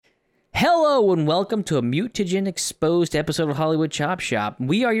Hello and welcome to a mutagen exposed episode of Hollywood Chop Shop.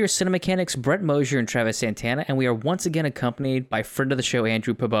 We are your cinemechanics, Brett Mosier and Travis Santana, and we are once again accompanied by friend of the show,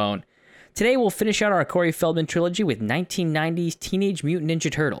 Andrew Pabone. Today we'll finish out our Corey Feldman trilogy with 1990s Teenage Mutant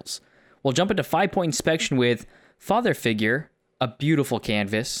Ninja Turtles. We'll jump into 5-point inspection with Father Figure, A Beautiful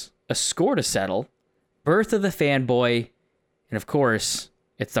Canvas, A Score to Settle, Birth of the Fanboy, and of course,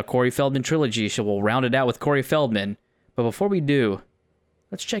 it's the Corey Feldman trilogy, so we'll round it out with Corey Feldman. But before we do,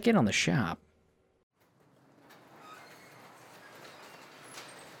 let's check in on the shop.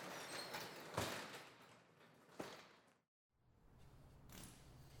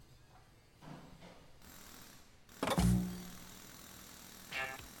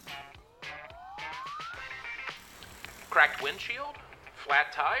 Cracked windshield?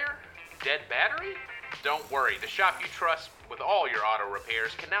 Flat tire? Dead battery? Don't worry, the shop you trust with all your auto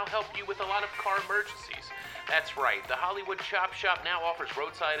repairs can now help you with a lot of car emergencies. That's right, the Hollywood Chop Shop now offers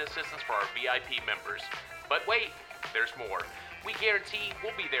roadside assistance for our VIP members. But wait, there's more. We guarantee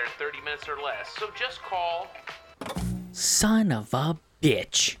we'll be there in 30 minutes or less, so just call... Son of a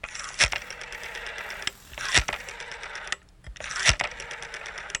bitch.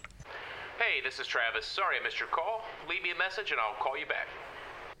 Hey, this is Travis. Sorry I missed your call. Leave me a message and I'll call you back.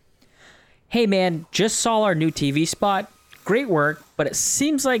 Hey man, just saw our new TV spot. Great work, but it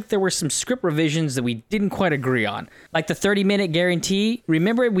seems like there were some script revisions that we didn't quite agree on. Like the 30-minute guarantee,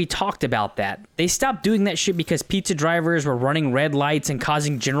 remember we talked about that. They stopped doing that shit because pizza drivers were running red lights and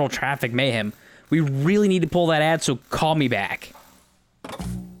causing general traffic mayhem. We really need to pull that ad, so call me back.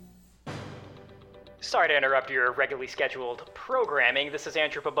 Sorry to interrupt your regularly scheduled programming. This is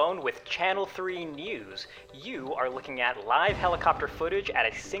Andrew Pabone with Channel 3 News. You are looking at live helicopter footage at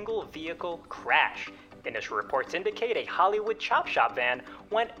a single vehicle crash. Initial reports indicate a Hollywood Chop Shop van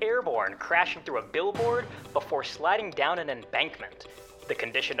went airborne, crashing through a billboard before sliding down an embankment. The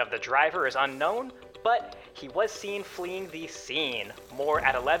condition of the driver is unknown, but he was seen fleeing the scene. More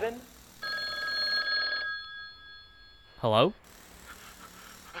at 11. Hello?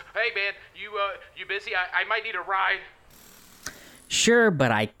 Hey man, you busy? I might need a ride. Sure,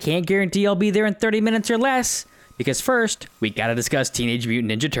 but I can't guarantee I'll be there in 30 minutes or less. Because first, we gotta discuss Teenage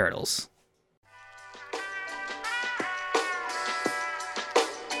Mutant Ninja Turtles.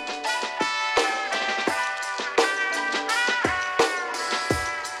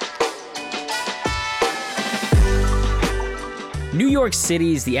 New York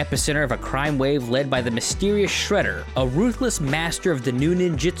City is the epicenter of a crime wave led by the mysterious Shredder, a ruthless master of the new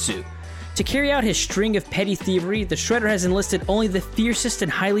ninjutsu. To carry out his string of petty thievery, the Shredder has enlisted only the fiercest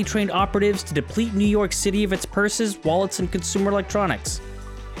and highly trained operatives to deplete New York City of its purses, wallets, and consumer electronics.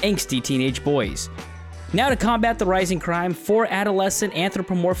 Angsty teenage boys. Now to combat the rising crime, 4 adolescent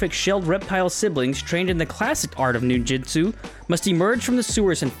anthropomorphic shelled reptile siblings trained in the classic art of ninjutsu must emerge from the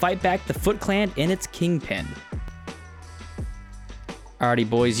sewers and fight back the Foot Clan and its kingpin. Alrighty,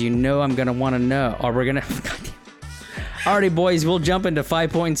 boys, you know I'm gonna want to know. Or we're gonna... Alrighty, boys, we'll jump into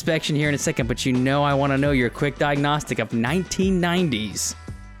 5-point inspection here in a second, but you know I want to know your quick diagnostic of 1990s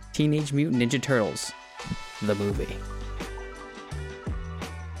Teenage Mutant Ninja Turtles, the movie.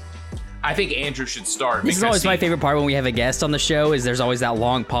 I think Andrew should start. This is always my favorite part when we have a guest on the show, is there's always that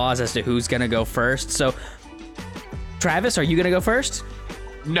long pause as to who's gonna go first. So, Travis, are you gonna go first?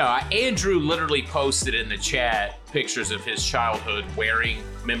 No, Andrew literally posted in the chat pictures of his childhood wearing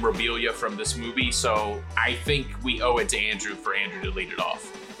memorabilia from this movie, so I think we owe it to Andrew for Andrew to lead it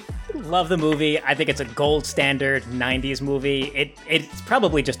off. Love the movie. I think it's a gold standard 90s movie. It's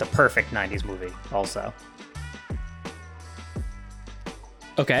probably just a perfect 90s movie also.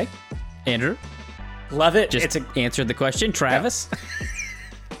 Okay. Andrew? Love it. Just answered the question. Travis? Yeah.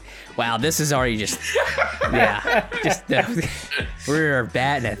 Wow, this is already just... Yeah. We're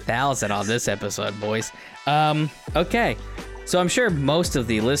batting 1,000 on this episode, boys. Okay. So I'm sure most of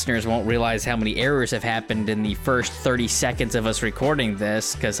the listeners won't realize how many errors have happened in the first 30 seconds of us recording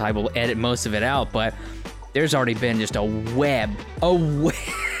this, because I will edit most of it out, but there's already been just a web. Well,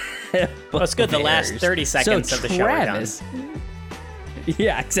 it's good. The last 30 seconds of the show are done.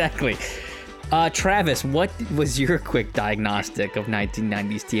 Yeah, exactly. Travis, what was your quick diagnostic of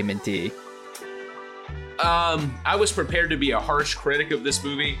 1990s TMNT? I was prepared to be a harsh critic of this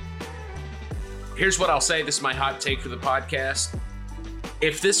movie. Here's what I'll say. This is my hot take for the podcast.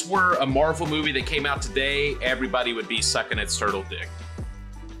 If this were a Marvel movie that came out today, everybody would be sucking its turtle dick.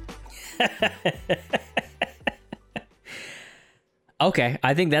 Okay,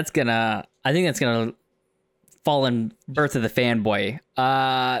 I think that's gonna fall in Birth of the Fanboy.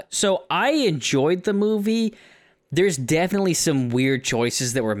 So I enjoyed the movie. There's definitely some weird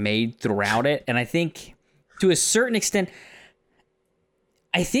choices that were made throughout it, and I think to a certain extent,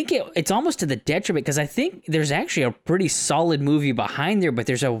 I think it's almost to the detriment because I think there's actually a pretty solid movie behind there, but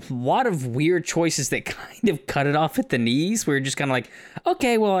there's a lot of weird choices that kind of cut it off at the knees. We're just kind of like,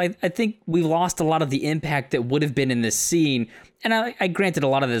 okay, well, I think we lost a lot of the impact that would have been in this scene. And I granted a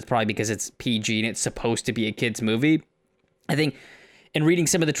lot of this probably because it's PG and it's supposed to be a kid's movie. I think in reading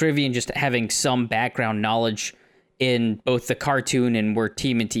some of the trivia and just having some background knowledge in both the cartoon and where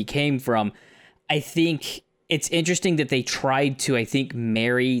TMNT came from, I think it's interesting that they tried to, I think,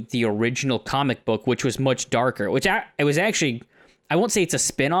 marry the original comic book, which was much darker, it was actually, I won't say it's a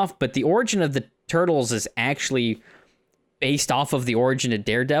spinoff, but the origin of the Turtles is actually based off of the origin of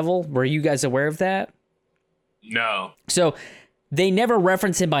Daredevil. Were you guys aware of that? No. So they never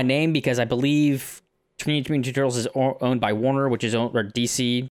reference him by name because I believe Teenage Mutant Ninja Turtles is owned by Warner, which is owned by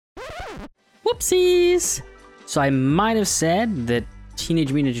DC. Whoopsies! So I might have said that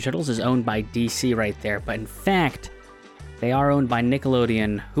Teenage Mutant Ninja Turtles is owned by DC right there, but in fact, they are owned by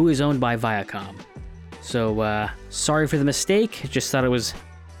Nickelodeon, who is owned by Viacom. So, sorry for the mistake. Just thought it was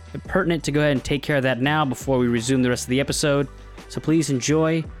pertinent to go ahead and take care of that now before we resume the rest of the episode. So please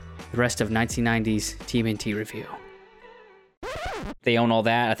enjoy the rest of 1990's TMNT review. They own all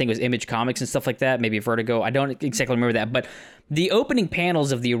that. I think it was Image Comics and stuff like that, maybe Vertigo. I don't exactly remember that, but the opening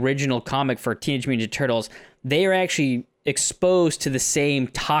panels of the original comic for Teenage Mutant Ninja Turtles, they are actually exposed to the same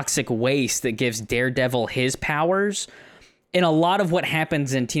toxic waste that gives Daredevil his powers. And a lot of what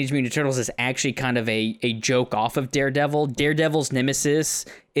happens in Teenage Mutant Ninja Turtles is actually kind of a joke off of Daredevil. Daredevil's nemesis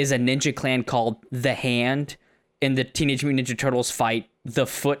is a ninja clan called The Hand, and the Teenage Mutant Ninja Turtles fight the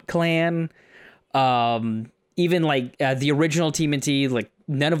Foot Clan. Even like the original TMNT, like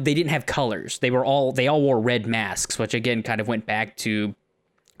they didn't have colors. They all wore red masks, which again kind of went back to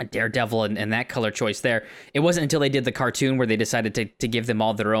Daredevil and that color choice there. It wasn't until they did the cartoon where they decided to give them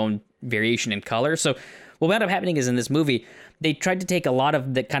all their own variation in color. So what wound up happening is in this movie, they tried to take a lot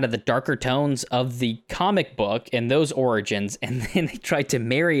of the kind of the darker tones of the comic book and those origins, and then they tried to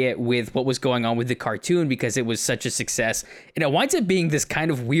marry it with what was going on with the cartoon because it was such a success. And it winds up being this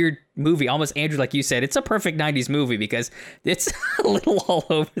kind of weird movie, almost, Andrew, like you said, it's a perfect 90s movie because it's a little all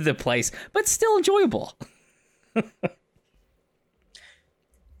over the place, but still enjoyable.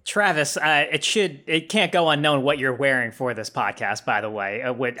 Travis, it can't go unknown what you're wearing for this podcast, by the way.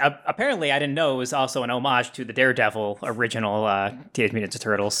 Apparently, I didn't know it was also an homage to the Daredevil original Teenage Mutant Ninja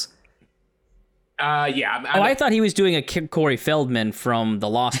Turtles. Yeah. I thought he was doing a Corey Feldman from The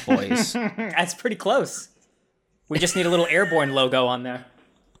Lost Boys. That's pretty close. We just need a little Airborne logo on there.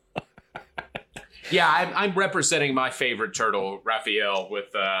 Yeah, I'm representing my favorite turtle, Raphael,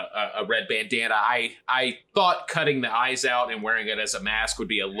 with a red bandana. I thought cutting the eyes out and wearing it as a mask would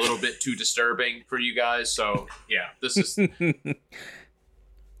be a little bit too disturbing for you guys. So, yeah, this is...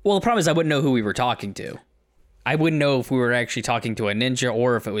 Well, the problem is I wouldn't know who we were talking to. I wouldn't know if we were actually talking to a ninja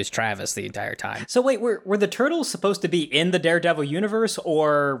or if it was Travis the entire time. So wait, were the Turtles supposed to be in the Daredevil universe,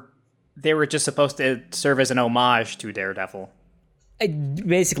 or they were just supposed to serve as an homage to Daredevil?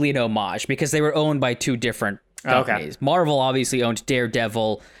 Basically an homage because they were owned by two different companies. Okay. Marvel obviously owned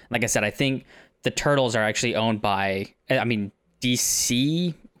Daredevil. Like I said, I think the Turtles are actually owned by,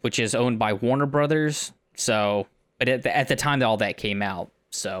 DC, which is owned by Warner Brothers. So, but at the time that all that came out,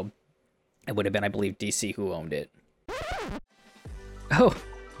 so it would have been, I believe, DC who owned it. Oh,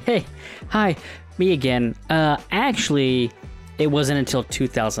 hey, hi, me again. Actually, it wasn't until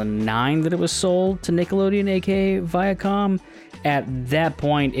 2009 that it was sold to Nickelodeon, aka Viacom. At that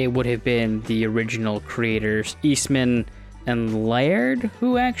point, it would have been the original creators, Eastman and Laird,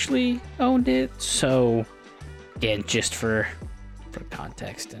 who actually owned it. So, again, just for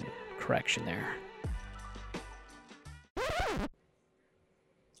context and correction there.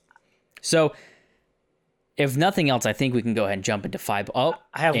 So, if nothing else, I think we can go ahead and jump into 5. Oh,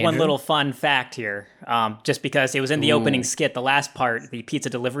 I have Andrew? one little fun fact here. Just because it was in the opening skit, the last part, the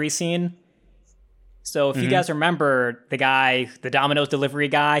pizza delivery scene. So if you guys remember the guy, the Domino's delivery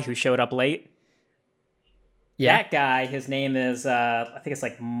guy who showed up late, that guy, his name is, I think it's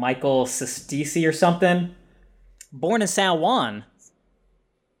like Michael Sestisi or something, born in San Juan.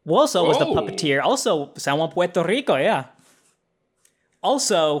 Who also was the puppeteer, also San Juan, Puerto Rico, yeah.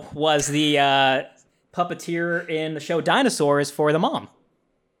 Also was the puppeteer in the show Dinosaurs for the mom.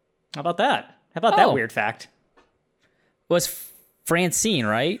 How about that? How about that weird fact? Was Francine,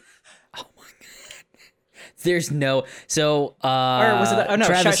 right? There's no... So,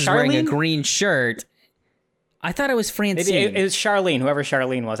 Travis is wearing a green shirt. I thought it was Francine. Maybe it was Charlene, whoever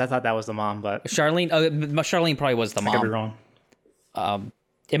Charlene was. I thought that was the mom, but... Charlene probably was the mom. I could be wrong.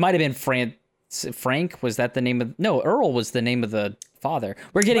 It might have been Frank. Was that the name of... No, Earl was the name of the father.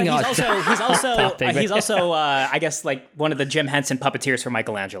 We're getting But on. he's also I guess like one of the Jim Henson puppeteers for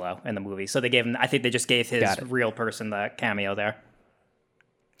Michelangelo in the movie. So they gave him. I think they just gave his real person the cameo there.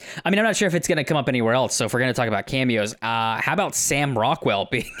 I mean, I'm not sure if it's going to come up anywhere else. So if we're going to talk about cameos, how about Sam Rockwell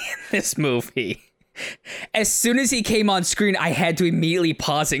being in this movie? As soon as he came on screen, I had to immediately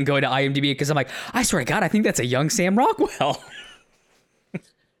pause it and go to IMDb because I'm like, I swear to God, I think that's a young Sam Rockwell.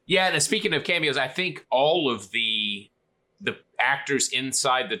 Yeah, and speaking of cameos, I think all of the actors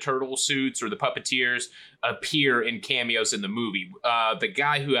inside the turtle suits or the puppeteers appear in cameos in the movie. The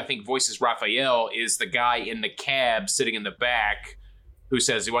guy who I think voices Raphael is the guy in the cab sitting in the back who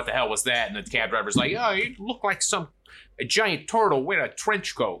says, "What the hell was that?" And the cab driver's like, "Oh, you look like a giant turtle with a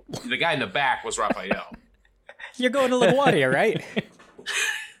trench coat." The guy in the back was Raphael. You're going to LaGuardia, right?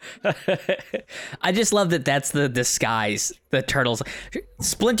 I just love that that's the disguise, the turtles.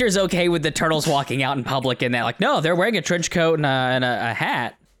 Splinter's okay with the turtles walking out in public and that, like, no, they're wearing a trench coat and a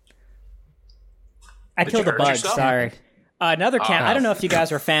hat. I killed a bug, sorry. Another I don't know if you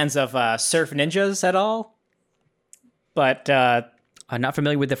guys are fans of Surf Ninjas at all, but... I'm not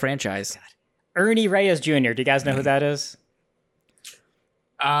familiar with the franchise. Ernie Reyes Jr., do you guys know who that is?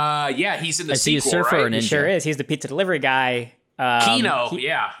 Yeah, he's in the sequel, he's a surfer right? or ninja? He sure is. He's the pizza delivery guy. Keno,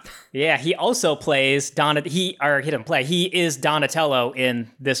 yeah. Yeah, he also plays he didn't play. He is Donatello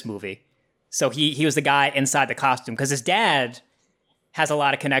in this movie. So he was the guy inside the costume because his dad has a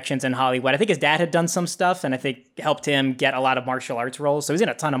lot of connections in Hollywood. I think his dad had done some stuff and I think helped him get a lot of martial arts roles. So he's in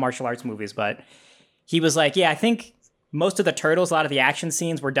a ton of martial arts movies, but he was like, yeah, I think most of the turtles, a lot of the action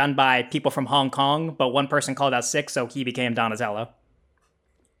scenes were done by people from Hong Kong, but one person called out sick, so he became Donatello.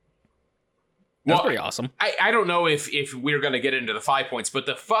 That's pretty awesome. I don't know if we're going to get into the 5 points, but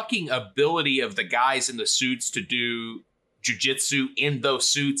the fucking ability of the guys in the suits to do jujitsu in those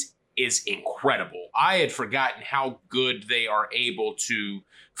suits is incredible. I had forgotten how good they are able to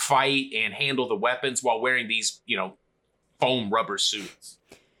fight and handle the weapons while wearing these, foam rubber suits.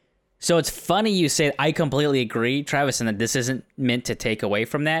 So it's funny you say, I completely agree, Travis, and that this isn't meant to take away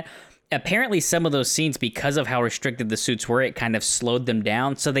from that. Apparently some of those scenes, because of how restricted the suits were, it kind of slowed them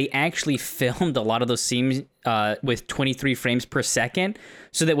down. So they actually filmed a lot of those scenes with 23 frames per second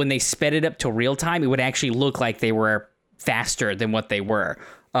so that when they sped it up to real time, it would actually look like they were faster than what they were.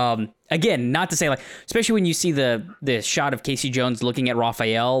 Again, not to say especially when you see the shot of Casey Jones looking at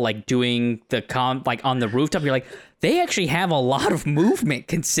Raphael, doing the on the rooftop, you're like, they actually have a lot of movement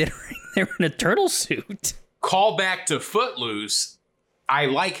considering they're in a turtle suit. Call back to Footloose. I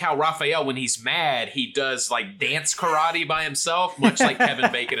like how Raphael, when he's mad, he does dance karate by himself, much like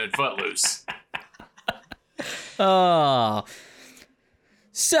Kevin Bacon in Footloose. Oh.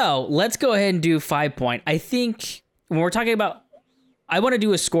 So let's go ahead and do 5 point. I think when we're talking about, I want to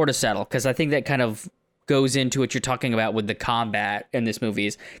do a score to settle because I think that kind of goes into what you're talking about with the combat in this movie.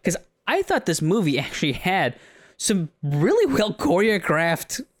 Because I thought this movie actually had some really well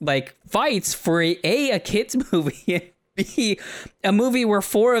choreographed fights for a kids movie. B, a movie where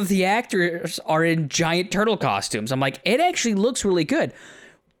 4 of the actors are in giant turtle costumes. I'm like, it actually looks really good.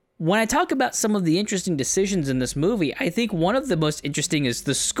 When I talk about some of the interesting decisions in this movie, I think one of the most interesting is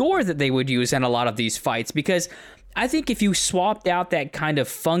the score that they would use in a lot of these fights, because I think if you swapped out that kind of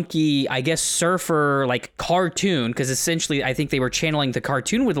funky, I guess, surfer cartoon, because essentially I think they were channeling the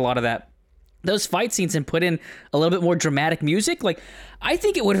cartoon with a lot of those fight scenes and put in a little bit more dramatic music, I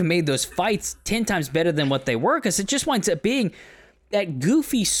think it would have made those fights 10 times better than what they were, because it just winds up being that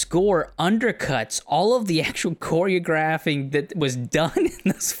goofy score undercuts all of the actual choreographing that was done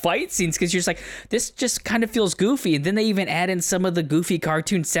in those fight scenes, because you're just like, this just kind of feels goofy. And then they even add in some of the goofy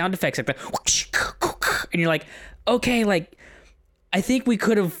cartoon sound effects, like the whoosh, and you're like, okay, I think we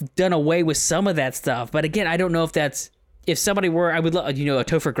could have done away with some of that stuff. But again, I don't know if somebody were, I would love, a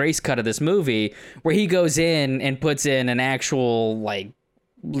Topher Grace cut of this movie where he goes in and puts in an actual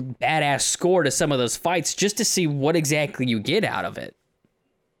badass score to some of those fights just to see what exactly you get out of it.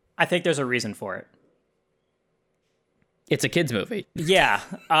 I think there's a reason for it. It's a kids movie. Yeah.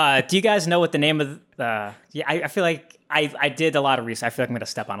 Do you guys know what the name of I feel like I did a lot of research. I feel like I'm going to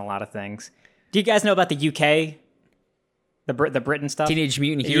step on a lot of things. Do you guys know about the UK? The Britain stuff? Teenage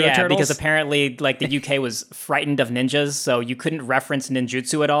Mutant Hero Turtles? Yeah, because apparently the UK was frightened of ninjas, so you couldn't reference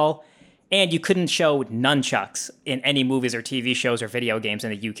ninjutsu at all, and you couldn't show nunchucks in any movies or TV shows or video games in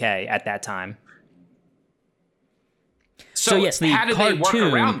the UK at that time. So yes, how did they work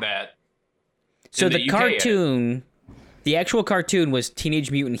around that? So the cartoon, the actual cartoon was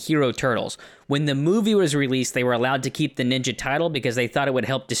Teenage Mutant Hero Turtles. When the movie was released, they were allowed to keep the ninja title because they thought it would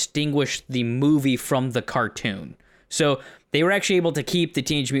help distinguish the movie from the cartoon. So they were actually able to keep the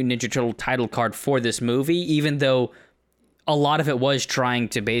Teenage Mutant Ninja Turtle title card for this movie, even though a lot of it was trying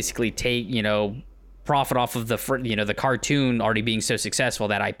to basically take, profit off of the cartoon already being so successful,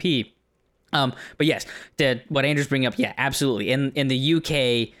 that IP. But yes, what Andrew's bringing up, yeah, absolutely. In the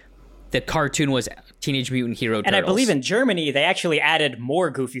UK, the cartoon was Teenage Mutant Hero Turtles. And I believe in Germany, they actually added more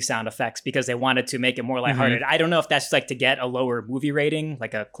goofy sound effects because they wanted to make it more lighthearted. I don't know if that's like to get a lower movie rating,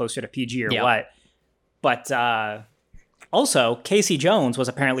 like a closer to PG or what. But also, Casey Jones was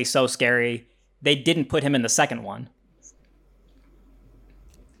apparently so scary, they didn't put him in the second one.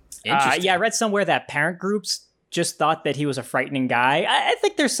 Interesting. Yeah, I read somewhere that parent groups just thought that he was a frightening guy. I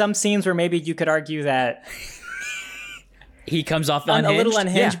think there's some scenes where maybe you could argue that he comes off unhinged. A little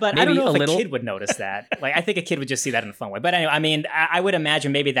unhinged, yeah, but I don't know if a kid would notice that. Like, I think a kid would just see that in a fun way. But anyway, I mean, I would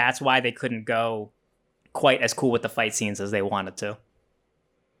imagine maybe that's why they couldn't go quite as cool with the fight scenes as they wanted to.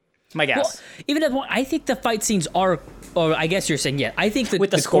 My guess. Well, even if, I think the fight scenes are, or I guess you're saying, yeah, I think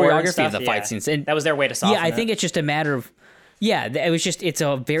with the choreography stuff, of the fight scenes. And that was their way to soften it. I think it's just a matter of, it's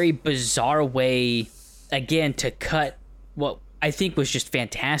a very bizarre way, again, to cut what I think was just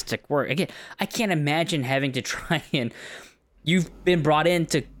fantastic work. Again, I can't imagine having to try and, you've been brought in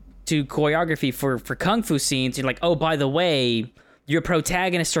to choreography for kung fu scenes. You're like, oh, by the way, your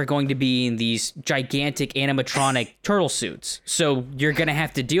protagonists are going to be in these gigantic animatronic turtle suits. So you're going to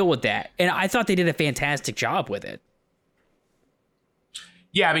have to deal with that. And I thought they did a fantastic job with it.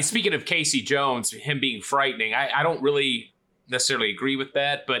 Yeah, I mean, speaking of Casey Jones, him being frightening, I don't really necessarily agree with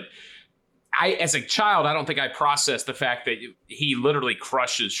that. But as a child, I don't think I processed the fact that he literally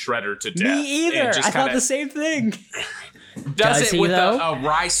crushes Shredder to death. Me either. I thought the same thing. Does it with a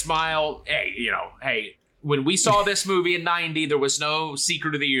wry smile. Hey, when we saw this movie in 90, there was no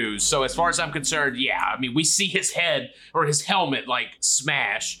Secret of the Ooze. So as far as I'm concerned, yeah, I mean, we see his head or his helmet like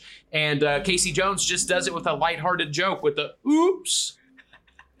smash. And Casey Jones just does it with a lighthearted joke with the oops.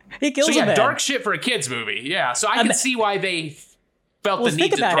 He kills him. Dark shit for a kid's movie. Yeah, so I can see why they felt the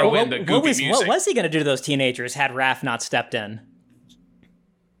need to throw in the goofy music. What was he going to do to those teenagers had Raph not stepped in?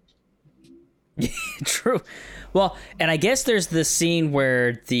 True. Well, and I guess there's this scene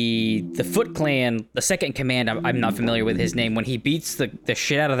where the Foot Clan, the second in command, I'm not familiar with his name, when he beats the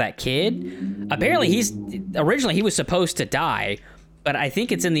shit out of that kid. Apparently, originally he was supposed to die, but I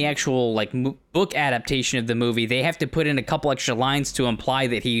think it's in the actual book adaptation of the movie. They have to put in a couple extra lines to imply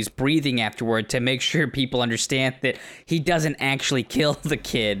that he's breathing afterward to make sure people understand that he doesn't actually kill the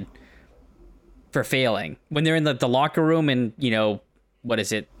kid for failing. When they're in the locker room in, what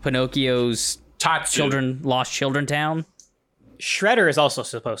is it, Pinocchio's Lost Children Town. Shredder is also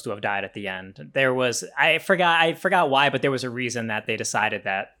supposed to have died at the end. There was, I forgot why, but there was a reason that they decided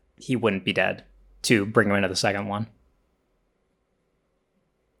that he wouldn't be dead to bring him into the second one.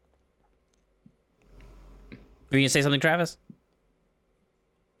 Were you gonna say something, Travis?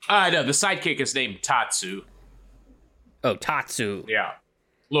 No, the sidekick is named Tatsu. Oh, Tatsu. Yeah.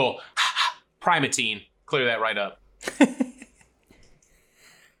 Little Primatine. Clear that right up.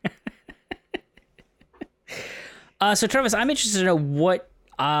 So Travis, I'm interested to know what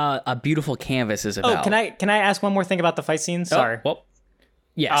A Beautiful Canvas is about. Oh, can I ask one more thing about the fight scenes? Sorry. Well,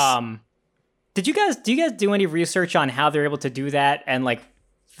 yes. Do you guys do any research on how they're able to do that and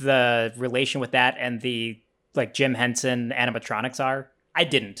the relation with that and the Jim Henson animatronics are? I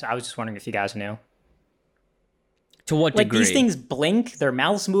didn't. I was just wondering if you guys knew. To what degree? These things blink, their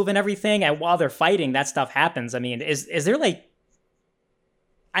mouths move and everything, and while they're fighting, that stuff happens. I mean, is there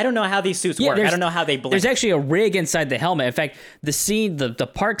I don't know how these suits work. I don't know how they blink. There's actually a rig inside the helmet. In fact, the scene,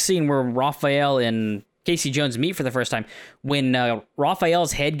 the park scene where Raphael and Casey Jones meet for the first time, when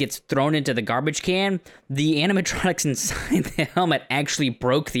Raphael's head gets thrown into the garbage can, the animatronics inside the helmet actually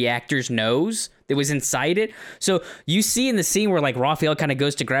broke the actor's nose that was inside it. So you see in the scene where Raphael kind of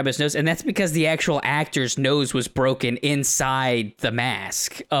goes to grab his nose, and that's because the actual actor's nose was broken inside the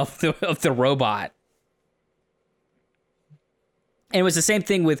mask of the robot. And it was the same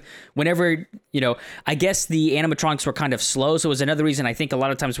thing with whenever, I guess the animatronics were kind of slow. So it was another reason I think a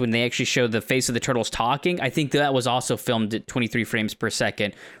lot of times when they actually show the face of the turtles talking, I think that was also filmed at 23 frames per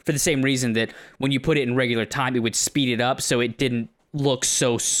second for the same reason that when you put it in regular time, it would speed it up so it didn't look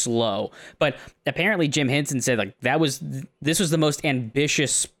so slow. But apparently Jim Henson said this was the most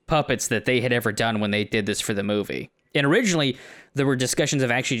ambitious puppets that they had ever done when they did this for the movie. And originally there were discussions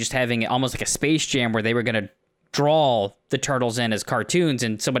of actually just having almost like a Space Jam where they were going to draw the turtles in as cartoons,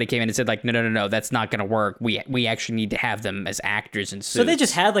 and somebody came in and said no, that's not gonna work. We actually need to have them as actors and suits. So they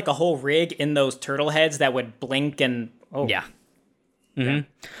just had a whole rig in those turtle heads that would blink and yeah. Mm-hmm.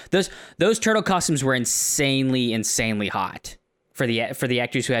 Yeah. Those turtle costumes were insanely hot for the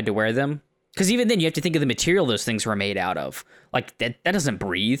actors who had to wear them, because even then you have to think of the material those things were made out of. That doesn't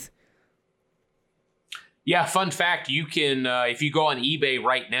breathe. Yeah, fun fact, you can, if you go on eBay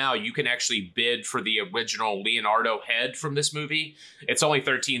right now, you can actually bid for the original Leonardo head from this movie. It's only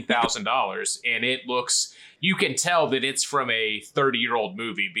 $13,000, and it looks, you can tell that it's from a 30-year-old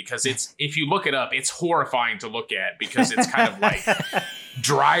movie because it's, if you look it up, it's horrifying to look at because it's kind of like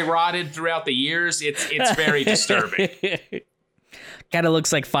dry rotted throughout the years. It's very disturbing. Kind of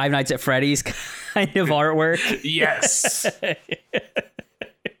looks like Five Nights at Freddy's kind of artwork. Yes.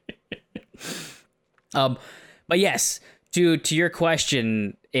 But yes, to your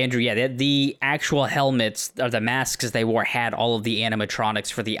question, Andrew, yeah, the actual helmets or the masks they wore had all of the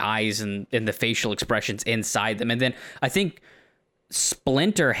animatronics for the eyes and the facial expressions inside them. And then I think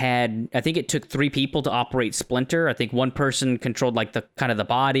Splinter I think it took 3 people to operate Splinter. I think one person controlled like the kind of the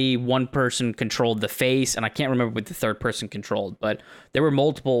body, one person controlled the face, and I can't remember what the third person controlled, but there were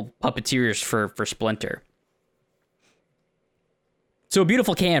multiple puppeteers for Splinter. So a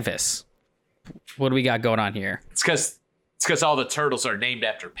beautiful canvas. What do we got going on here? It's because all the turtles are named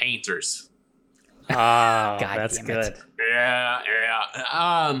after painters. God, that's good. Yeah.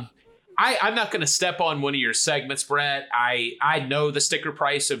 I'm not going to step on one of your segments, Brett. I know the sticker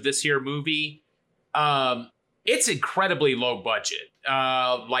price of this here movie. It's incredibly low budget.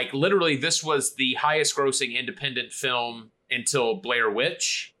 Like literally, this was the highest grossing independent film until Blair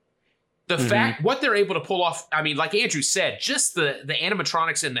Witch. The fact what they're able to pull off. I mean, like Andrew said, just the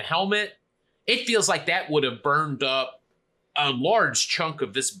animatronics in the helmet. It feels like that would have burned up a large chunk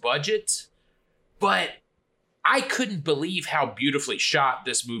of this budget, but I couldn't believe how beautifully shot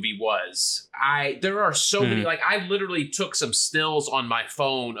this movie was. There are so many, like I literally took some stills on my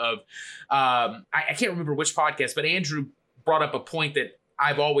phone of, I can't remember which podcast, but Andrew brought up a point that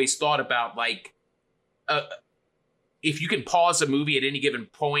I've always thought about, like, if you can pause a movie at any given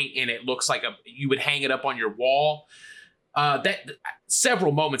point and it looks like you would hang it up on your wall. That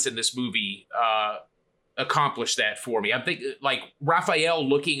several moments in this movie accomplished that for me. I'm thinking like Raphael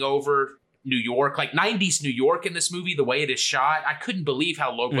looking over New York, like 90s New York in this movie, the way it is shot. I couldn't believe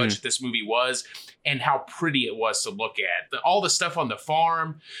how low budget this movie was and how pretty it was to look at. All the stuff on the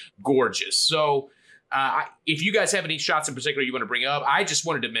farm, gorgeous. So if you guys have any shots in particular you want to bring up, I just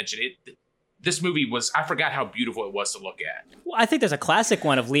wanted to mention it. This movie was, I forgot how beautiful it was to look at. Well, I think there's a classic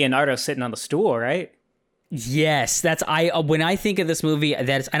one of Leonardo sitting on the stool, right? Yes, when I think of this movie, and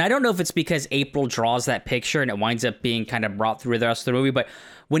I don't know if it's because April draws that picture and it winds up being kind of brought through the rest of the movie, but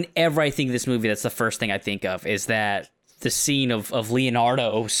whenever I think of this movie, that's the first thing I think of is that the scene of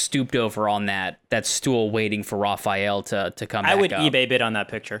Leonardo stooped over on that stool waiting for Raphael to come back up. I would eBay bid on that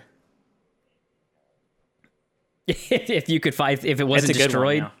picture. If you could find, if it wasn't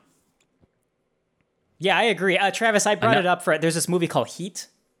destroyed. One, yeah, I agree. Travis, I brought it up there's this movie called Heat.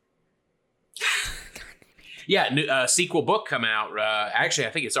 Yeah, new sequel book come out. Actually, I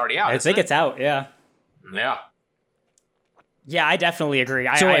think it's already out. I think it's out, yeah. Yeah. Yeah, I definitely agree.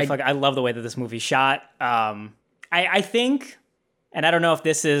 I love the way that this movie's shot. I think, and I don't know if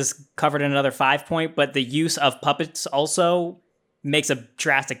this is covered in another 5-point, but the use of puppets also makes a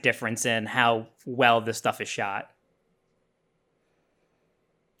drastic difference in how well this stuff is shot.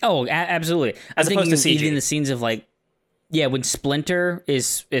 Oh, absolutely. As opposed to CG. Even the scenes of like, yeah, when Splinter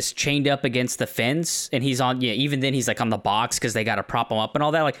is chained up against the fence and he's on, even then he's like on the box because they got to prop him up and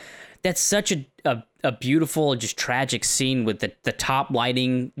all that. Like, that's such a beautiful, just tragic scene with the top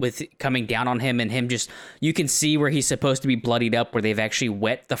lighting with coming down on him and him just, you can see where he's supposed to be bloodied up, where they've actually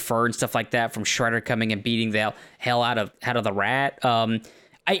wet the fur and stuff like that from Shredder coming and beating the hell out of the rat.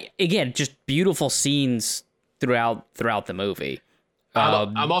 Again, just beautiful scenes throughout the movie.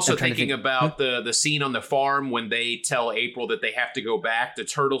 I'm also thinking about the scene on the farm when they tell April that they have to go back. The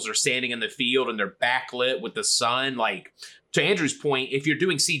turtles are standing in the field and they're backlit with the sun. Like, to Andrew's point, if you're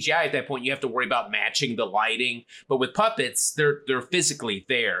doing CGI at that point, you have to worry about matching the lighting. But with puppets, they're physically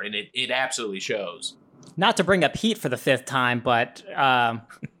there, and it absolutely shows. Not to bring up Heat for the 5th time, but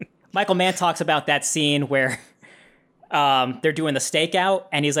Michael Mann talks about that scene where they're doing the stakeout,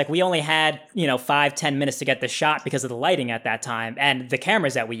 and he's like, we only had 5-10 minutes to get the shot because of the lighting at that time and the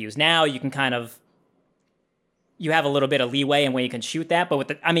cameras that we use. Now you can you have a little bit of leeway in when you can shoot that,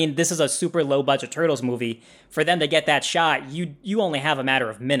 but this is a super low budget Turtles movie. For them to get that shot, you only have a matter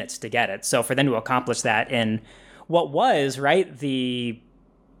of minutes to get it. So for them to accomplish that in what was right,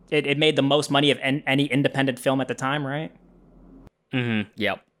 it made the most money of any independent film at the time, right? Mm-hmm.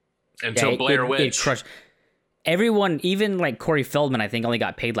 Yep. Until Blair Witch. It crushed. Everyone, even like Corey Feldman, I think only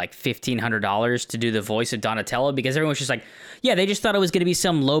got paid like $1,500 to do the voice of Donatello because everyone was just like, yeah, they just thought it was going to be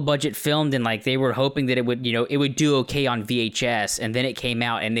some low budget film, and like they were hoping that it would do okay on VHS, and then it came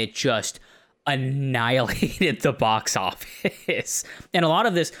out and it just annihilated the box office. And a lot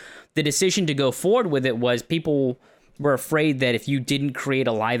of this, the decision to go forward with it was people were afraid that if you didn't create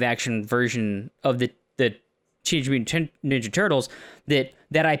a live action version of the Teenage Mutant Ninja Turtles, that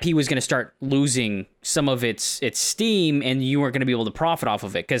IP was going to start losing some of its steam, and you weren't going to be able to profit off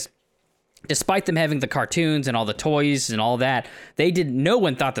of it. Because despite them having the cartoons and all the toys and all that, no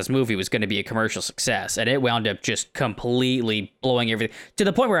one thought this movie was going to be a commercial success, and it wound up just completely blowing everything to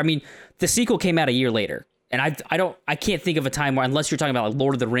the point where, I mean, the sequel came out a year later. And I can't think of a time where, unless you're talking about like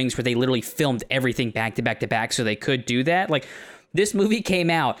Lord of the Rings, where they literally filmed everything back to back to back so they could do that. Like, this movie came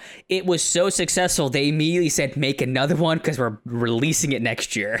out, it was so successful, they immediately said, make another one because we're releasing it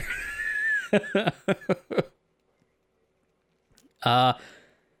next year. Yeah,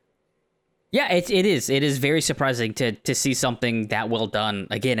 it is very surprising to see something that well done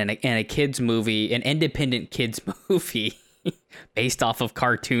again in a kids movie, an independent kids movie. Based off of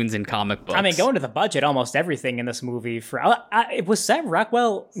cartoons and comic books. I mean, going to the budget, almost everything in this movie. Was Sam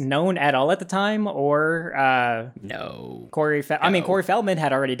Rockwell known at all at the time, or no? Corey Feldman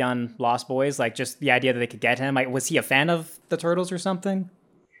had already done Lost Boys. Like, just the idea that they could get him. Like, was he a fan of the Turtles or something?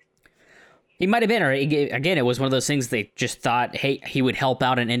 He might have been, or again, it was one of those things they just thought, hey, he would help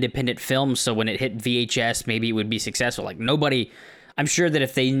out an independent film, so when it hit VHS, maybe it would be successful. Like, nobody. I'm sure that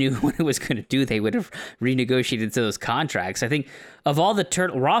if they knew what it was going to do, they would have renegotiated those contracts. I think of all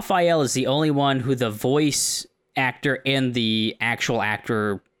the Raphael is the only one who the voice actor and the actual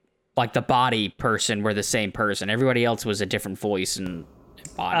actor, like the body person, were the same person. Everybody else was a different voice and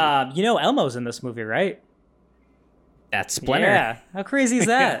body. Elmo's in this movie, right? That's Splinter. Yeah. How crazy is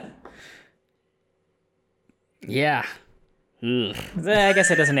that? Yeah. Ugh. I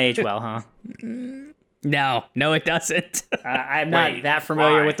guess it doesn't age well, huh? No, it doesn't. I'm not that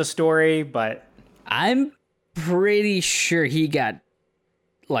familiar with the story, but I'm pretty sure he got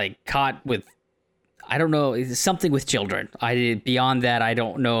like caught with, I don't know, something with children. Beyond that, I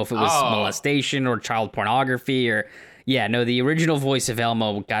don't know if it was molestation or child pornography or the original voice of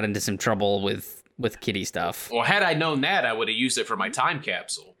Elmo got into some trouble with kitty stuff. Well, had I known that, I would have used it for my time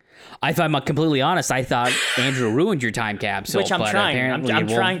capsule. If I'm completely honest, I thought Andrew ruined your time capsule. Which I'm trying. I'm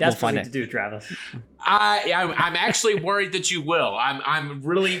trying desperately to do, Travis. I'm actually worried that you will. I'm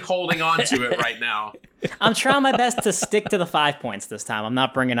really holding on to it right now. I'm trying my best to stick to the 5 points this time. I'm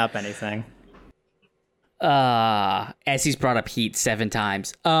not bringing up anything. As he's brought up Heat 7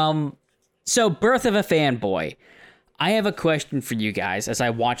 times. So Birth of a Fanboy. I have a question for you guys as I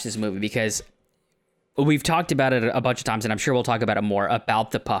watch this movie, because we've talked about it a bunch of times, and I'm sure we'll talk about it more,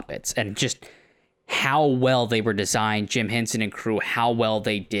 about the puppets and just how well they were designed. Jim Henson and crew, how well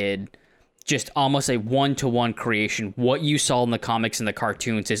they did. Just almost a one-to-one creation. What you saw in the comics and the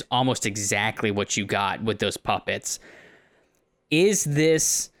cartoons is almost exactly what you got with those puppets. Is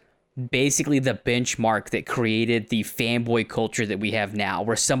this basically the benchmark that created the fanboy culture that we have now,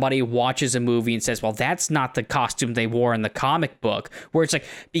 where somebody watches a movie and says, well, that's not the costume they wore in the comic book, where it's like,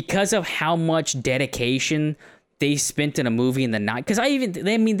 because of how much dedication they spent in a movie in the night? Because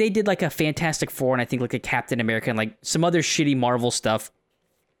they did like a Fantastic Four and I think like a Captain America and like some other shitty Marvel stuff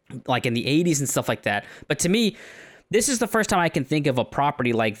like in the 80s and stuff like that. But to me, this is the first time I can think of a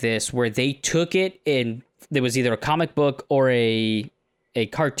property like this where they took it and there was either a comic book or a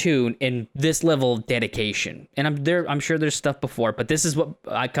cartoon in this level of dedication. And I'm sure there's stuff before, but this is what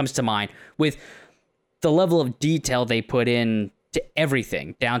comes to mind with the level of detail they put in to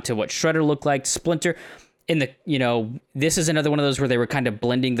everything, down to what Shredder looked like, Splinter. This is another one of those where they were kind of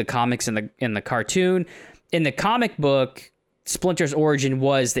blending the comics and the cartoon. In the comic book, Splinter's origin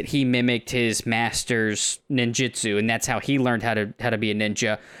was that he mimicked his master's ninjutsu, and that's how he learned how to be a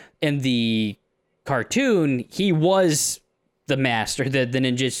ninja. In the cartoon, he was the master, the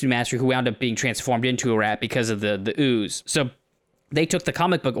ninjutsu master, who wound up being transformed into a rat because of the ooze. So they took the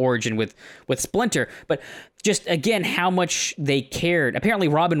comic book origin with Splinter, but just again how much they cared. Apparently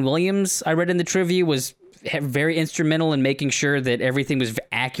Robin Williams, I read in the trivia, was very instrumental in making sure that everything was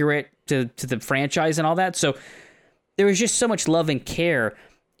accurate to the franchise and all that. So there was just so much love and care.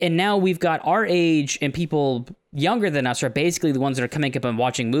 And now we've got our age and people younger than us are basically the ones that are coming up and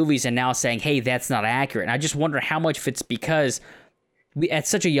watching movies and now saying, hey, that's not accurate. And I just wonder how much of it's because at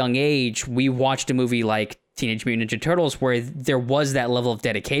such a young age, we watched a movie like Teenage Mutant Ninja Turtles where there was that level of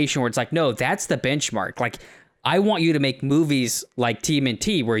dedication where it's like, no, that's the benchmark. Like, I want you to make movies like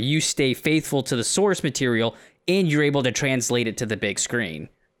TMNT where you stay faithful to the source material and you're able to translate it to the big screen.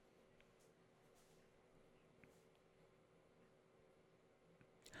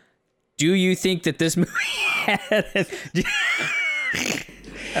 Do you think that this movie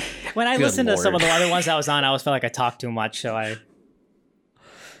When I listened to some of the other ones I was on, I always felt like I talked too much, so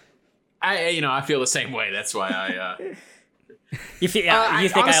I feel the same way. That's why You think I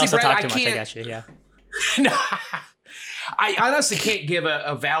honestly, also Brett, talk I too much? I can't- got you. Yeah. No, I honestly can't give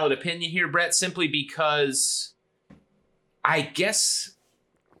a valid opinion here, Brett, simply because I guess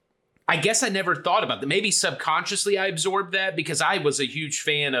I never thought about that. Maybe subconsciously I absorbed that because I was a huge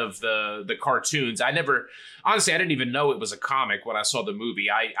fan of the cartoons. I didn't even know it was a comic when I saw the movie.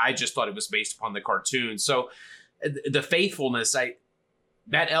 I just thought it was based upon the cartoons. So the faithfulness,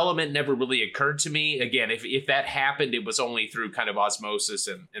 that element never really occurred to me. Again, if that happened, it was only through kind of osmosis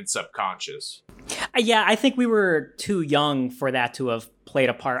and subconscious. Yeah, I think we were too young for that to have played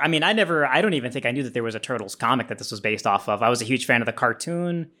a part. I mean, I don't even think I knew that there was a Turtles comic that this was based off of. I was a huge fan of the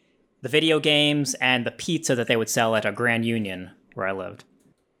cartoon, the video games, and the pizza that they would sell at a Grand Union where I lived.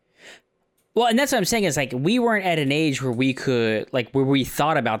 Well, and that's what I'm saying is like we weren't at an age where we could where we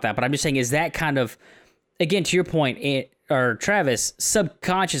thought about that. But I'm just saying, is that kind of, again, to your point, or Travis,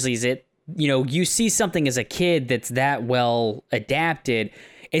 subconsciously, is it, you see something as a kid that's that well adapted.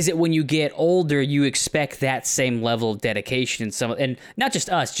 Is it when you get older, you expect that same level of dedication? And not just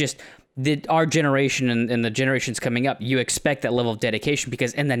us, just our generation and the generations coming up, you expect that level of dedication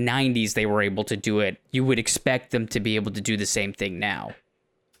because in the 90s they were able to do it. You would expect them to be able to do the same thing now.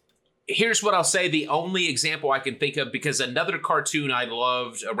 Here's what I'll say. The only example I can think of, because another cartoon I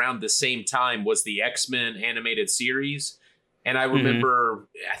loved around the same time was the X-Men animated series. And I remember,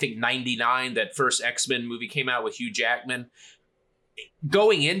 I think 99, that first X-Men movie came out with Hugh Jackman.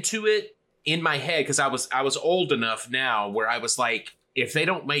 Going into it in my head, because I was old enough now where I was like, if they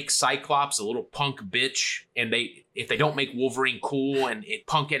don't make Cyclops a little punk bitch, and if they don't make Wolverine cool and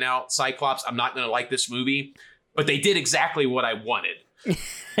punking out Cyclops, I'm not going to like this movie. But they did exactly what I wanted.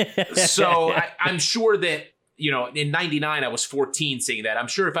 So I'm sure that, in 99, I was 14 seeing that. I'm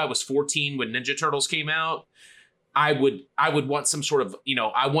sure if I was 14 when Ninja Turtles came out, I would want some sort of,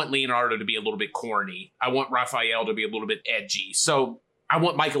 I want Leonardo to be a little bit corny. I want Raphael to be a little bit edgy. So I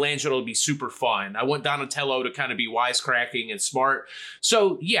want Michelangelo to be super fun. I want Donatello to kind of be wisecracking and smart.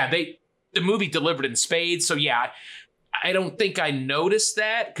 So yeah, the movie delivered in spades. So yeah, I don't think I noticed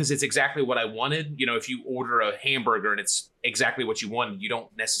that because it's exactly what I wanted. If you order a hamburger and it's exactly what you wanted, you don't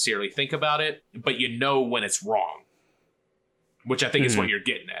necessarily think about it, but you know when it's wrong, which I think is what you're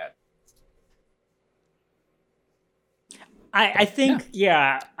getting at. I think,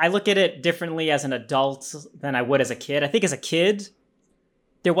 I look at it differently as an adult than I would as a kid. I think as a kid,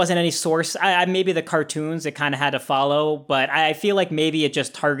 there wasn't any source. Maybe the cartoons it kind of had to follow, but I feel like maybe it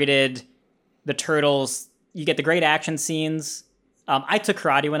just targeted the Turtles. You get the great action scenes. I took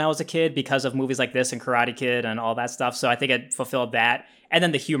karate when I was a kid because of movies like this and Karate Kid and all that stuff, so I think it fulfilled that. And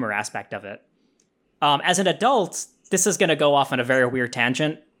then the humor aspect of it. As an adult, this is going to go off on a very weird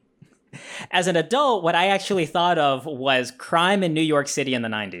tangent. As an adult, what I actually thought of was crime in New York City in the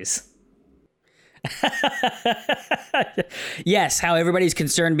 90s. Yes, how everybody's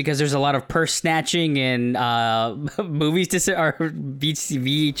concerned because there's a lot of purse snatching and movies or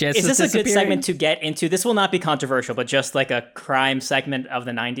VHS. Is this a good segment to get into? This will not be controversial, but just like a crime segment of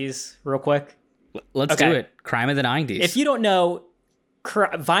the 90s real quick. Let's do it. Crime of the 90s. If you don't know,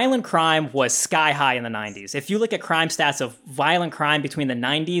 violent crime was sky high in the 90s. If you look at crime stats of violent crime between the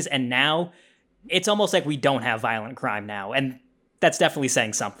 90s and now, it's almost like we don't have violent crime now. And that's definitely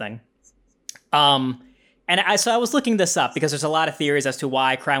saying something. So I was looking this up because there's a lot of theories as to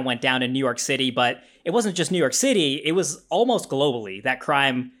why crime went down in New York City, but it wasn't just New York City. It was almost globally that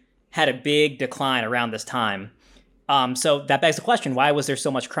crime had a big decline around this time. So that begs the question, why was there so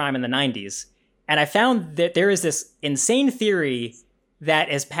much crime in the 90s? And I found that there is this insane theory that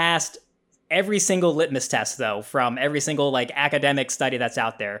has passed every single litmus test, though, from every single academic study that's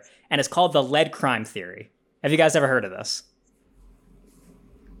out there. And it's called the lead crime theory. Have you guys ever heard of this?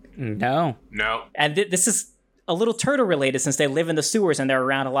 No. And this is a little turtle related since they live in the sewers and they're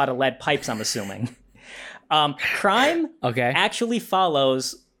around a lot of lead pipes, I'm assuming. Crime actually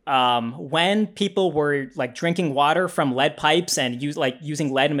follows when people were drinking water from lead pipes and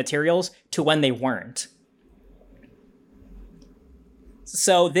using lead materials to when they weren't.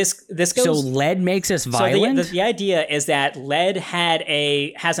 So this goes. So lead makes us violent? So the idea is that lead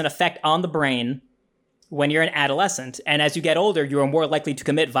has an effect on the brain when you're an adolescent, and as you get older, you are more likely to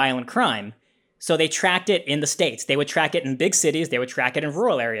commit violent crime. So they tracked it in the States. They would track it in big cities. They would track it in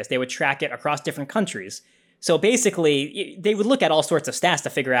rural areas. They would track it across different countries. So basically, they would look at all sorts of stats to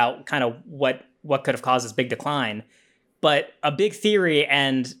figure out kind of what could have caused this big decline. But a big theory,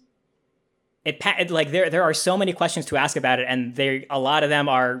 and there are so many questions to ask about it, and a lot of them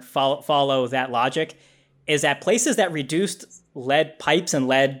are follow that logic, is that places that reduced lead pipes and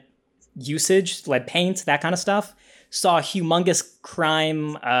lead usage, lead paint, that kind of stuff, saw humongous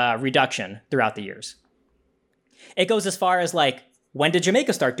crime reduction throughout the years. It goes as far as like, when did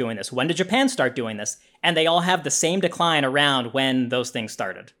Jamaica start doing this? When did Japan start doing this? And they all have the same decline around when those things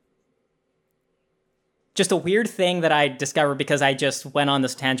started. Just a weird thing that I discovered because I just went on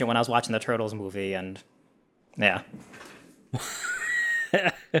this tangent when I was watching the Turtles movie, and yeah.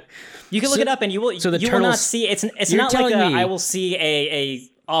 You can look it up and you will not see it's not like I will see a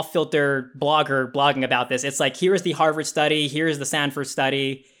off-filter blogger blogging about this. It's like, here is the Harvard study, here is the Stanford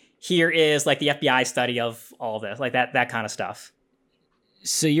study, here is like the FBI study of all this, like that kind of stuff.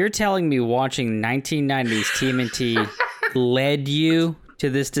 So you're telling me watching 1990s TMNT led you to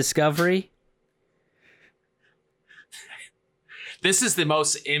this discovery? This is the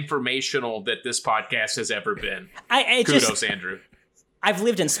most informational that this podcast has ever been. Kudos, Andrew. I've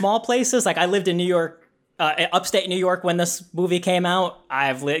lived in small places. Like I lived in New York, upstate New York when this movie came out.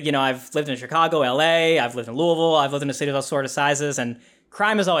 I've lived in Chicago, LA. I've lived in Louisville. I've lived in a city of those sort of sizes. And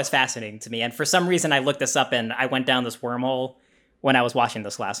crime is always fascinating to me. And for some reason, I looked this up and I went down this wormhole when I was watching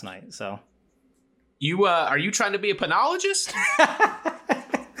this last night. So, are you trying to be a penologist?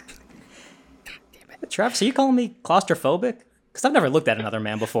 Trev, so you calling me claustrophobic? Because I've never looked at another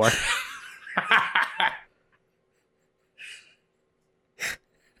man before.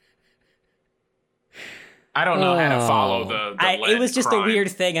 I don't know how to follow the it was just a weird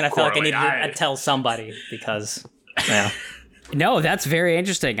thing, and I felt like I needed to tell somebody because, yeah. No, that's very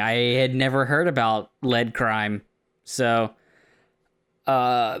interesting. I had never heard about lead crime. So,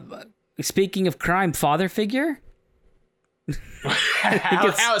 speaking of crime, father figure?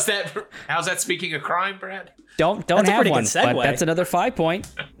 How's that speaking of crime, Brad? Don't have one, but that's another 5 point.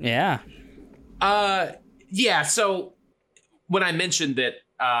 Yeah. Yeah, so when I mentioned that,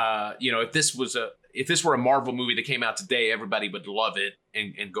 if this were a Marvel movie that came out today, everybody would love it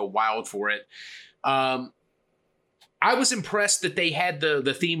and go wild for it. I was impressed that they had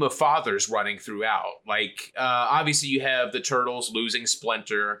the theme of fathers running throughout. Like, obviously you have the Turtles losing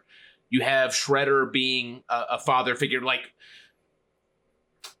Splinter. You have Shredder being a father figure. Like,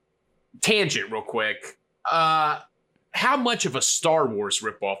 tangent real quick. How much of a Star Wars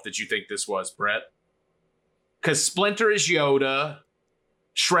ripoff did you think this was, Brett? Because Splinter is Yoda.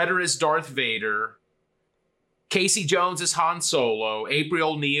 Shredder is Darth Vader. Casey Jones is Han Solo.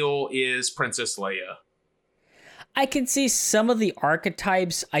 April O'Neil is Princess Leia. I can see some of the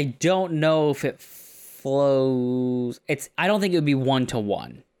archetypes. I don't know if it flows. I don't think it would be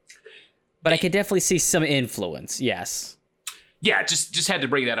 1-to-1. But I could definitely see some influence, yes. Yeah, just had to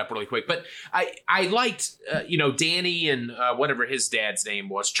bring that up really quick. But I liked, Danny and whatever his dad's name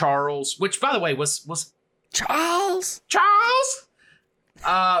was, Charles, which, by the way, was Charles?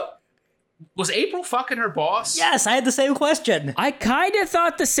 Was April fucking her boss? Yes, I had the same question. I kind of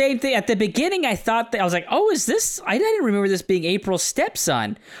thought the same thing. At the beginning, I was like, oh, is this? I didn't remember this being April's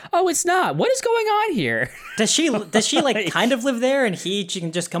stepson. Oh, it's not. What is going on here? Does she like kind of live there and she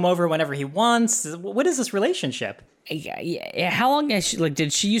can just come over whenever he wants? What is this relationship? Yeah. How long has she,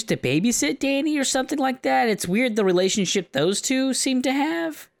 did she used to babysit Danny or something like that? It's weird the relationship those two seem to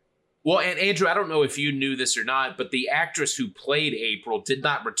have. Well, and Andrew, I don't know if you knew this or not, but the actress who played April did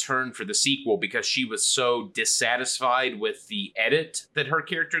not return for the sequel because she was so dissatisfied with the edit that her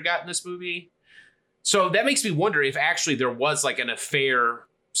character got in this movie. So that makes me wonder if actually there was like an affair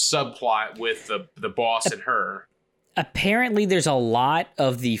subplot with the boss and her. Apparently there's a lot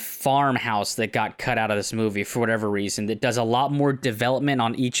of the farmhouse that got cut out of this movie for whatever reason that does a lot more development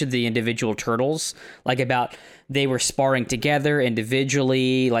on each of the individual turtles, like about they were sparring together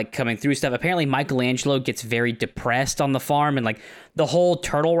individually, like coming through stuff. Apparently Michelangelo gets very depressed on the farm, and like the whole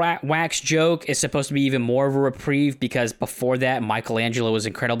turtle wax joke is supposed to be even more of a reprieve because before that Michelangelo was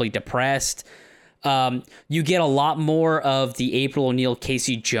incredibly depressed. You get a lot more of the April O'Neil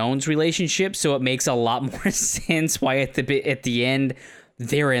Casey Jones relationship, so it makes a lot more sense why at the end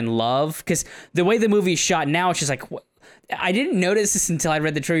they're in love. Because the way the movie's shot now, it's just like, I didn't notice this until I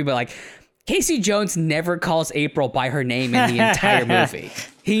read the trivia, but like Casey Jones never calls April by her name in the entire movie.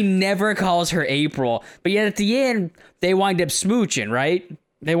 He never calls her April, but yet at the end they wind up smooching, right?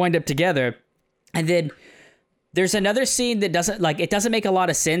 They wind up together, and then there's another scene that doesn't make a lot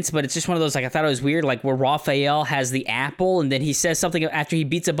of sense, but it's just one of those, like, I thought it was weird, like where Raphael has the apple and then he says something after he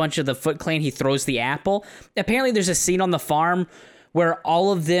beats a bunch of the Foot Clan, he throws the apple. Apparently there's a scene on the farm where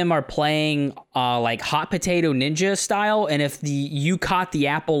all of them are playing like Hot Potato Ninja style, and if you caught the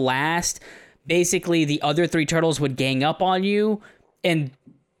apple last, basically the other three turtles would gang up on you, and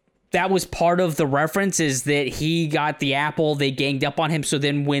that was part of the reference, is that he got the apple, they ganged up on him, so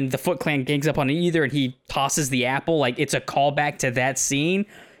then when the Foot Clan gangs up on either and he tosses the apple, like it's a callback to that scene,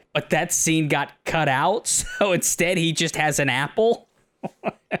 but that scene got cut out, so instead he just has an apple.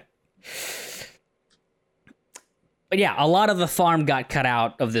 But yeah, a lot of the farm got cut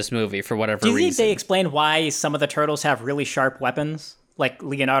out of this movie for whatever Do you reason. think they explained why some of the turtles have really sharp weapons? Like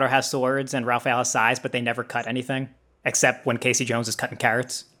Leonardo has swords and Raphael has sais, but they never cut anything, except when Casey Jones is cutting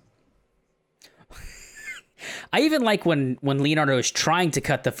carrots. I even like when Leonardo is trying to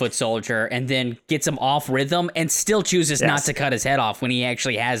cut the foot soldier and then gets him off rhythm and still chooses not to cut his head off when he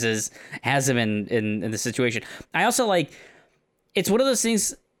actually has him in the situation. I also like, it's one of those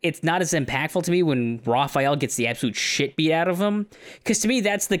things, it's not as impactful to me when Raphael gets the absolute shit beat out of him. Because to me,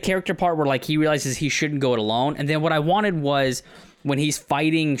 that's the character part where like he realizes he shouldn't go it alone. And then what I wanted was when he's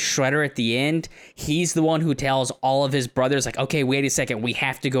fighting Shredder at the end, he's the one who tells all of his brothers, like, okay, wait a second, we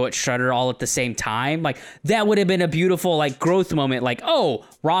have to go at Shredder all at the same time. Like, that would have been a beautiful, like, growth moment. Like, oh,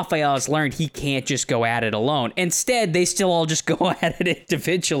 Raphael has learned he can't just go at it alone. Instead, they still all just go at it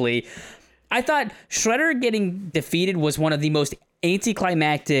individually. I thought Shredder getting defeated was one of the most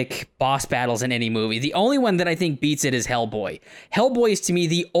anticlimactic boss battles in any movie. The only one that I think beats it is Hellboy. Hellboy is, to me,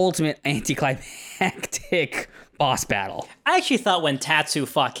 the ultimate anticlimactic boss battle. I actually thought when Tatsu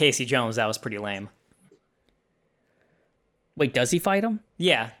fought Casey Jones, that was pretty lame. Wait, does he fight him?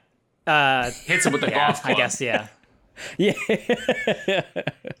 Yeah. Hits him with the golf club. I guess, yeah. Yeah.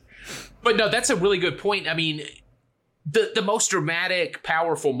 But no, that's a really good point. I mean, the most dramatic,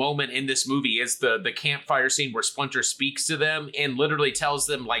 powerful moment in this movie is the campfire scene where Splinter speaks to them and literally tells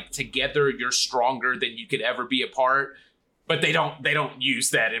them, like, together you're stronger than you could ever be apart. But they don't use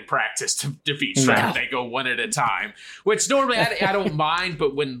that in practice to defeat Shredder. No. They go one at a time, which normally I don't mind.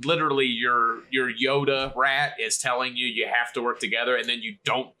 But when literally your Yoda rat is telling you have to work together and then you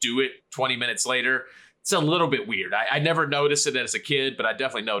don't do it 20 minutes later, it's a little bit weird. I never noticed it as a kid, but I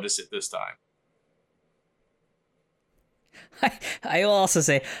definitely noticed it this time. I will also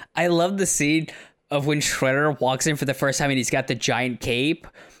say, I love the scene of when Shredder walks in for the first time and he's got the giant cape.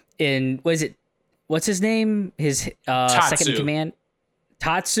 And what's his name? His second in command?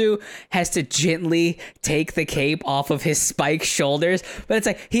 Tatsu has to gently take the cape off of his spiked shoulders. But it's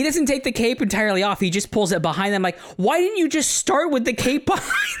like, he doesn't take the cape entirely off. He just pulls it behind them. Like, why didn't you just start with the cape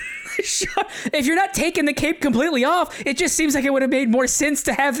behind the shot? If you're not taking the cape completely off, it just seems like it would have made more sense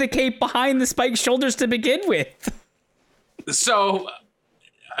to have the cape behind the spiked shoulders to begin with. So,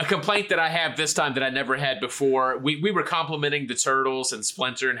 a complaint that I have this time that I never had before, we were complimenting the Turtles and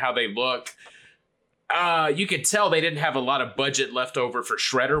Splinter and how they look. You could tell they didn't have a lot of budget left over for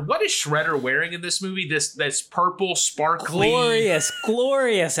Shredder. What is Shredder wearing in this movie? This purple, sparkly...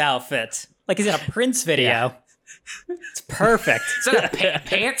 Glorious outfit. Like he's in a Prince video. Yeah. It's perfect. Is that a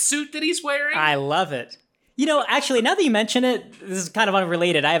pantsuit that he's wearing? I love it. You know, actually, now that you mention it, this is kind of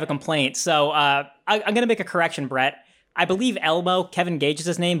unrelated. I have a complaint. So I'm going to make a correction, Brett. I believe Elmo, Kevin Gage is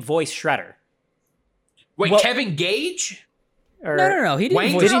his name, voiced Shredder. Wait, Kevin Gage? No. He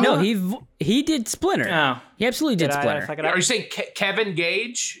didn't voice. He did Splinter. Oh. He absolutely did Splinter. Are you saying Kevin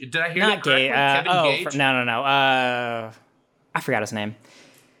Gage? Did I hear Not that correctly? Kevin Gage? No. I forgot his name.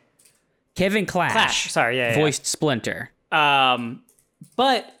 Kevin Clash. Sorry, yeah. Voiced Splinter. But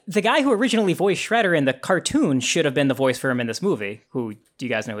the guy who originally voiced Shredder in the cartoon should have been the voice for him in this movie. Do you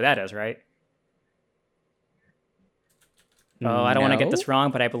guys know who that is, right? Oh, I don't want to get this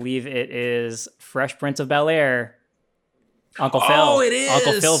wrong, but I believe it is Fresh Prince of Bel-Air. Uncle Phil. Oh, it is.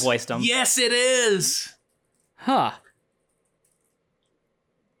 Uncle Phil voiced him. Yes, it is. Huh.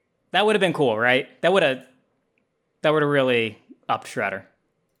 That would have been cool, right? That would have really upped Shredder.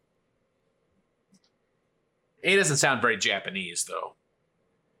 It doesn't sound very Japanese, though.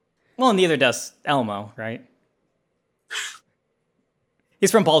 Well, neither does Elmo, right? He's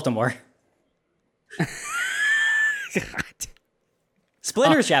from Baltimore.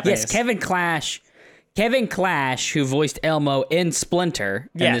 Splinter's Japanese. Yes, Kevin Clash, who voiced Elmo in Splinter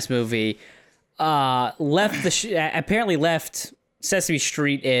in this movie, apparently left Sesame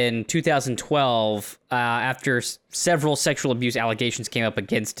Street in 2012 after several sexual abuse allegations came up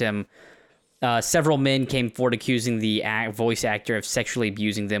against him. Several men came forward accusing the voice actor of sexually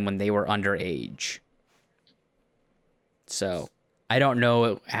abusing them when they were underage. So I don't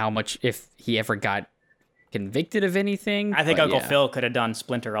know how much, if he ever got convicted of anything. I think Uncle Phil could have done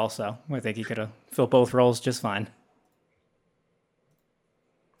Splinter also. I think he could have filled both roles just fine.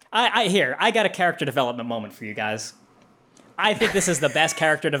 I got a character development moment for you guys. I think this is the best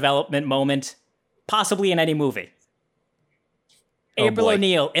character development moment possibly in any movie. April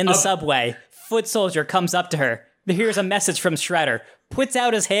O'Neil in the subway. Foot soldier comes up to her. Here's a message from Shredder. Puts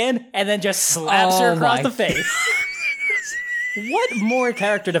out his hand and then just slaps her across the face. What more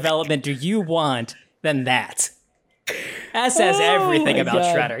character development do you want than that? That says everything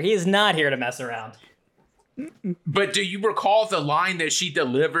about Shredder. He is not here to mess around. But do you recall the line that she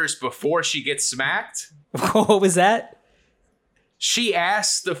delivers before she gets smacked? What was that? She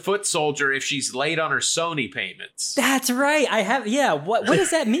asked the foot soldier if she's late on her Sony payments. That's right. I have. Yeah. What does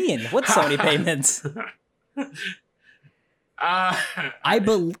that mean? What Sony payments? I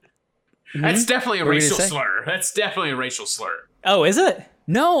believe. That's definitely a What were you racial gonna say? slur. That's definitely a racial slur. Oh, is it?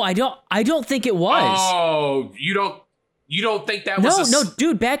 No, I don't think it was. Oh, you don't think that was No,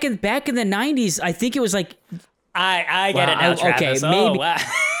 dude. Back in the 90s, I think it was like. I get Wow, it now, okay, Travis. maybe- Oh, wow.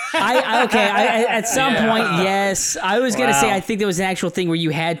 I at some Yeah. point, yes. I was gonna say Wow. I think there was an actual thing where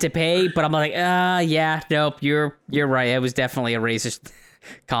you had to pay, but I'm like, yeah, nope. You're right. It was definitely a racist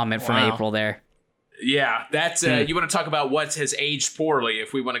comment from Wow. April there. Yeah, that's you want to talk about what has aged poorly.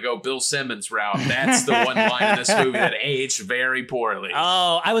 If we want to go Bill Simmons route, that's the one line in this movie that aged very poorly.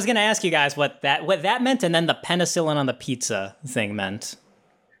 Oh, I was gonna ask you guys what that meant, and then the penicillin on the pizza thing meant.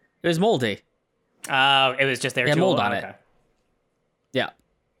 It was moldy. Oh, it was just there. Yeah, too? mold Oh, on okay. it. Yeah.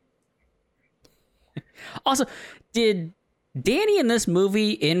 Also, did Danny in this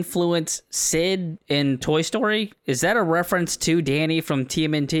movie influence Sid in Toy Story? Is that a reference to Danny from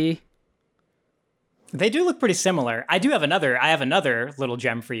TMNT? They do look pretty similar. I have another little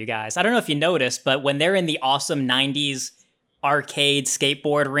gem for you guys. I don't know if you noticed, but when they're in the awesome 90s arcade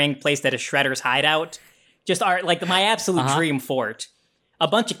skateboard ring placed at a Shredder's hideout, just like my absolute dream fort, a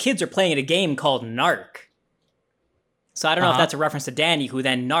bunch of kids are playing a game called Narc. So I don't know if that's a reference to Danny, who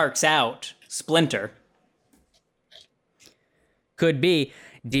then narcs out Splinter. Could be.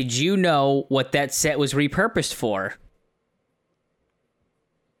 Did you know what that set was repurposed for?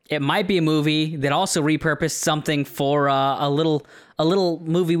 It might be a movie that also repurposed something for a little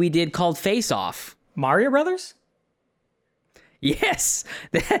movie we did called Face Off. Mario Brothers? Yes,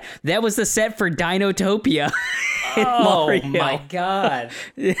 that was the set for Dinotopia. Oh Mario. my god.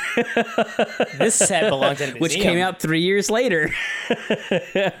 This set belongs in a museum. Which came out 3 years later.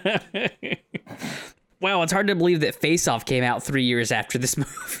 Wow, it's hard to believe that Face Off came out 3 years after this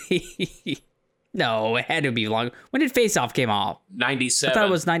movie. No, it had to be long. When did Face Off came out? 97. I thought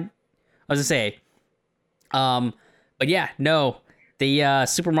it was 9. I was gonna say. But yeah, no. The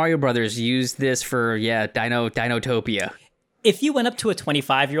Super Mario Brothers used this for Dinotopia. If you went up to a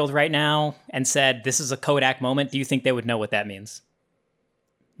 25-year-old right now and said, this is a Kodak moment, do you think they would know what that means?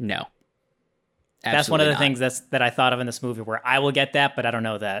 No. That's one of the Absolutely things that I thought of in this movie where I will get that, but I don't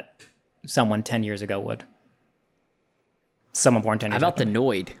know that someone 10 years ago would. Someone born 10 not. years How about ago. the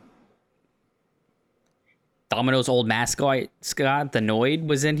Noid? Domino's old mascot, the Noid,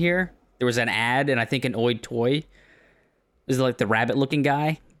 was in here. There was an ad and I think an Oid toy. Is it like the rabbit-looking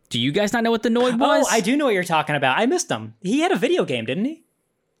guy? Do you guys not know what the Noid was? Oh, I do know what you're talking about. I missed him. He had a video game, didn't he?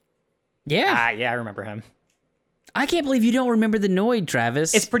 Yeah. Yeah, I remember him. I can't believe you don't remember the Noid,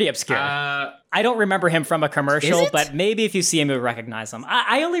 Travis. It's pretty obscure. I don't remember him from a commercial, Is it? but maybe if you see him, you'll recognize him.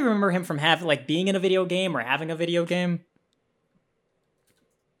 I only remember him from being in a video game or having a video game.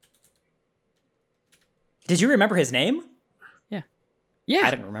 Did you remember his name? Yeah.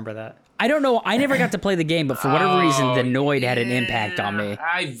 I didn't remember that. I don't know. I never got to play the game, but for whatever reason, the Noid had an impact on me.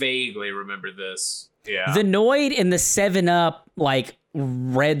 I vaguely remember this. Yeah. The Noid and the 7-Up, like,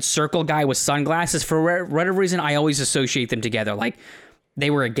 red circle guy with sunglasses, for whatever reason, I always associate them together. Like, they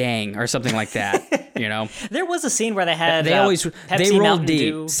were a gang or something like that, you know? There was a scene where they had They always, Pepsi, they rolled Mountain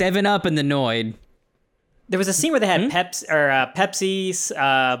deep. Dew. 7-Up and the Noid. There was a scene where they Hmm? had Pepsi's,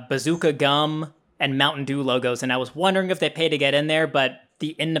 Bazooka Gum, and Mountain Dew logos, and I was wondering if they paid to get in there, but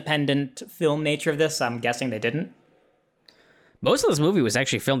the independent film nature of this, I'm guessing they didn't. Most of this movie was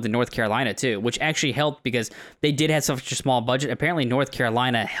actually filmed in North Carolina, too, which actually helped because they did have such a small budget. Apparently, North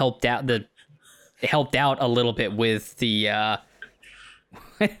Carolina helped out a little bit with the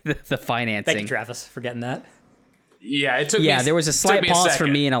the financing. Thank you, Travis, for getting that. Yeah, it took me. Yeah, there was a slight took me pause for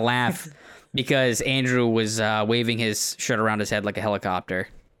second. me and a laugh because Andrew was waving his shirt around his head like a helicopter.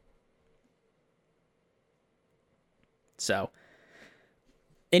 So,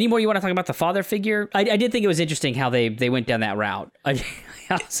 any more you want to talk about the father figure? I did think it was interesting how they went down that route. One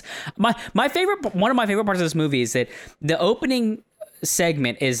of my favorite parts of this movie is that the opening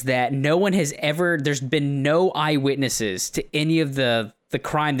segment is that there's been no eyewitnesses to any of the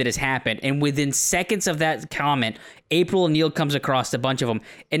crime that has happened, and within seconds of that comment, April O'Neil comes across a bunch of them,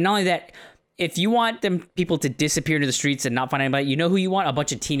 and not only that. If you want people to disappear into the streets and not find anybody, you know who you want? A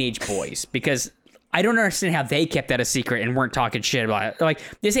bunch of teenage boys, because I don't understand how they kept that a secret and weren't talking shit about it. Like,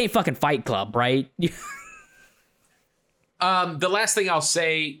 this ain't fucking Fight Club, right? The last thing I'll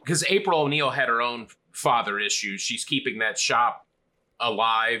say, because April O'Neil had her own father issues. She's keeping that shop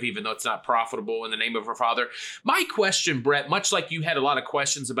alive, even though it's not profitable, in the name of her father. My question, Brett, much like you had a lot of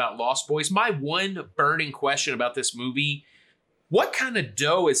questions about Lost Boys, my one burning question about this movie, what kind of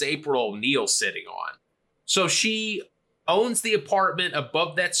dough is April O'Neil sitting on? So she owns the apartment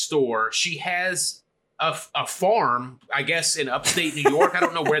above that store. She has a farm, I guess, in upstate New York. I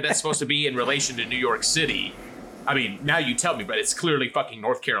don't know where that's supposed to be in relation to New York City. I mean, now you tell me, but it's clearly fucking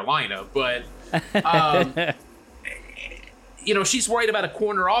North Carolina. But, she's worried about a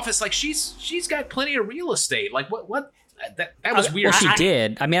corner office. Like, she's got plenty of real estate. Like, what? That was weird. Well, she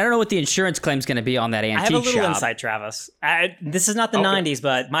did. I mean, I don't know what the insurance claim's going to be on that antique shop. I have a little insight, Travis. This is not the 90s,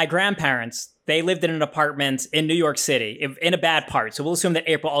 but my grandparents, they lived in an apartment in New York City, in a bad part. So we'll assume that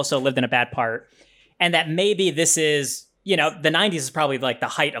April also lived in a bad part. And that maybe this is, the 90s is probably like the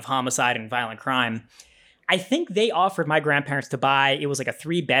height of homicide and violent crime. I think they offered my grandparents to buy, it was like a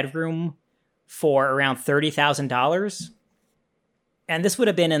 3-bedroom for around $30,000. And this would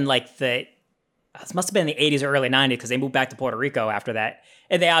have been in like this must have been in the 80s or early 90s because they moved back to Puerto Rico after that.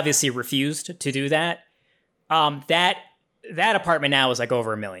 And they obviously refused to do that. That apartment now is like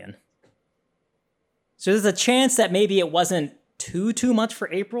over $1 million. So there's a chance that maybe it wasn't too much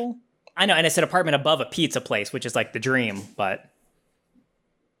for April. I know, and it's an apartment above a pizza place, which is like the dream, but...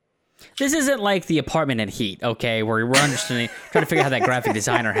 This isn't like the apartment in Heat, okay, where we're understanding, trying to figure out how that graphic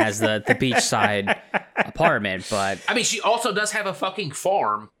designer has the beachside apartment, but... I mean, she also does have a fucking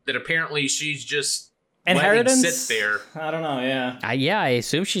farm that apparently she's just inheritance? letting sit there. I don't know, yeah. I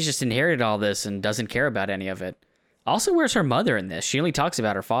assume she's just inherited all this and doesn't care about any of it. Also, where's her mother in this? She only talks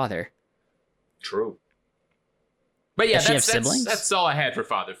about her father. True. But yeah, Does she have siblings? That's all I had for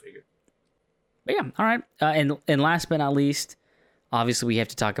father figure. But yeah, all right. And last but not least, obviously we have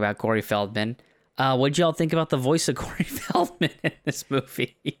to talk about Corey Feldman. What'd y'all think about the voice of Corey Feldman in this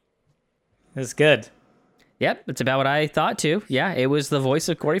movie? It was good. Yep, it's about what I thought too. Yeah, it was the voice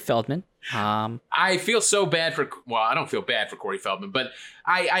of Corey Feldman. I feel so bad I don't feel bad for Corey Feldman, but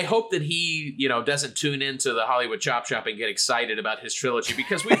I hope that he, doesn't tune into the Hollywood Chop Shop and get excited about his trilogy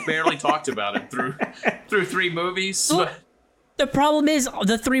because we've barely talked about it through 3 movies. Well, the problem is,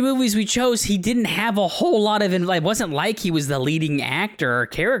 the 3 movies we chose, he didn't have a whole lot of... It wasn't like he was the leading actor or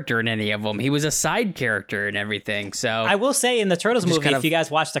character in any of them. He was a side character and everything, so... I will say, in the Turtles movie, if you guys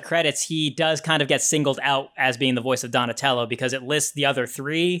watch the credits, he does kind of get singled out as being the voice of Donatello because it lists the other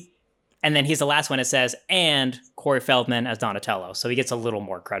 3, and then he's the last one it says, and Corey Feldman as Donatello. So he gets a little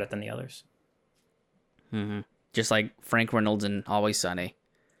more credit than the others. Mm-hmm. Just like Frank Reynolds in Always Sunny.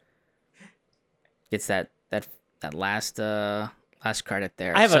 Gets that last credit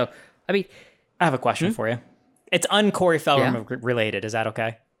there. I have a question for you. It's un-Corey Feldman related. Is that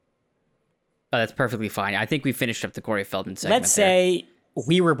okay? Oh, that's perfectly fine. I think we finished up the Corey Feldman segment. Let's say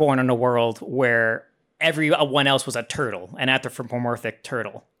we were born in a world where everyone else was a turtle, an anthropomorphic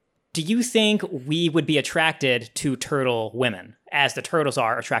turtle. Do you think we would be attracted to turtle women as the turtles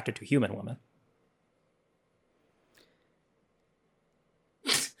are attracted to human women?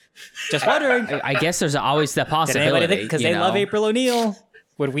 Just wondering. I guess there's always the possibility. Because they love April O'Neil.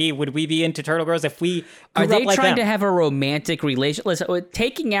 Would we be into turtle girls if we Are they like trying them? to have a romantic relation? Listen,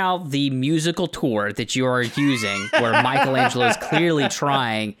 taking out the musical tour that you are using, where Michelangelo is clearly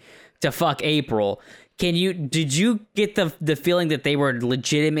trying to fuck April, did you get the feeling that they were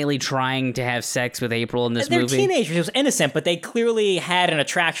legitimately trying to have sex with April in this movie? They're teenagers. It was innocent, but they clearly had an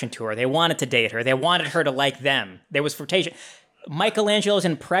attraction to her. They wanted to date her. They wanted her to like them. There was flirtation. Michelangelo's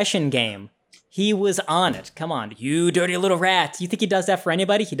impression game. He was on it. Come on, you dirty little rat. You think he does that for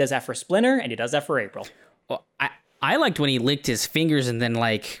anybody? He does that for Splinter, and he does that for April. Well, I liked when he licked his fingers and then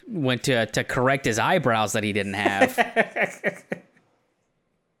went to correct his eyebrows that he didn't have.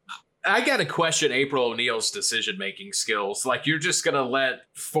 I gotta question April O'Neil's decision-making skills. Like, you're just gonna let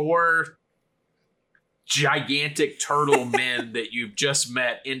 4 gigantic turtle men that you've just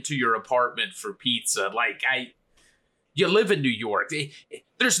met into your apartment for pizza. You live in New York.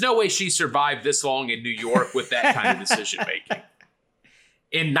 There's no way she survived this long in New York with that kind of decision-making.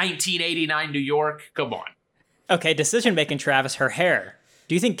 In 1989 New York? Come on. Okay, decision-making, Travis, her hair.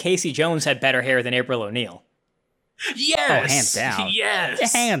 Do you think Casey Jones had better hair than April O'Neil? Yes! Oh, hands down.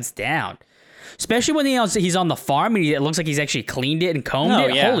 Yes! Hands down. Especially when he's on the farm and it looks like he's actually cleaned it and combed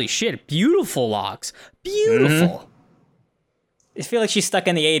it. Yeah. Holy shit, beautiful locks. Beautiful. Mm-hmm. I feel like she's stuck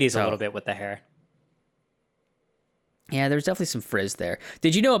in the 80s a little bit with the hair. Yeah, there's definitely some frizz there.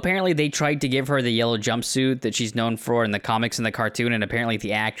 Did you know apparently they tried to give her the yellow jumpsuit that she's known for in the comics and the cartoon, and apparently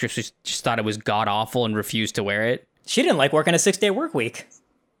the actress just thought it was god-awful and refused to wear it? She didn't like working a 6-day work week.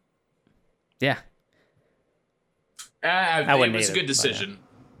 Yeah. It was a good decision.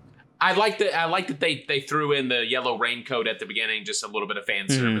 I like that they threw in the yellow raincoat at the beginning, just a little bit of fan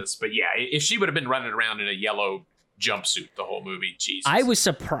service. But yeah, if she would have been running around in a yellow jumpsuit the whole movie, Jesus. I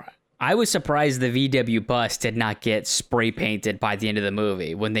I was surprised the VW bus did not get spray painted by the end of the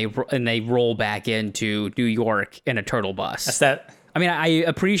movie when they roll back into New York in a turtle bus. That's that. I mean, I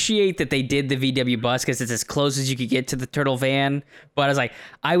appreciate that they did the VW bus because it's as close as you could get to the turtle van. But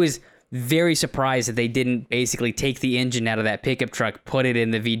I was very surprised that they didn't basically take the engine out of that pickup truck, put it in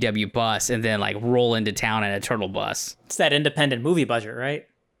the VW bus, and then like roll into town in a turtle bus. It's that independent movie budget, right?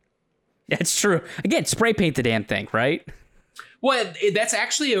 That's true. Again, spray paint the damn thing, right? Well, that's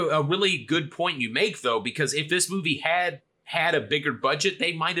actually a really good point you make, though, because if this movie had a bigger budget,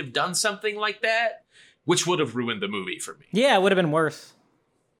 they might have done something like that, which would have ruined the movie for me. Yeah, it would have been worse.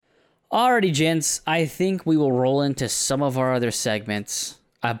 Alrighty, gents. I think we will roll into some of our other segments.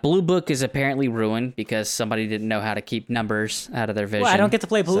 Blue Book is apparently ruined because somebody didn't know how to keep numbers out of their vision. Well, I don't get to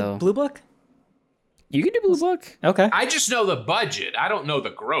play Blue Book? You can do Blue Book. Okay. I just know the budget. I don't know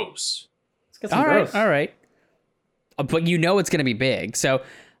the gross. Let's get some gross. All right. But you know it's going to be big. So,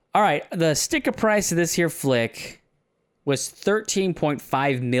 all right, the sticker price of this here flick was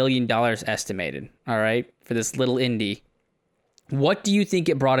 $13.5 million estimated, all right, for this little indie. What do you think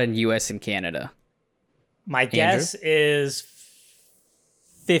it brought in U.S. and Canada? My guess is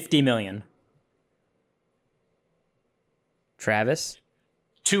 50 million. Travis?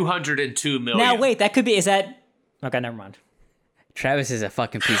 202 million. Now, wait, that could be, is that, okay, never mind. Travis is a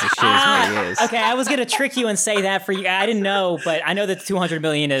fucking piece of shit, is what he is. Okay, I was going to trick you and say that for you. I didn't know, but I know that 200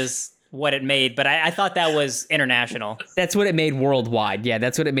 million is what it made, but I thought that was international. That's what it made worldwide. Yeah,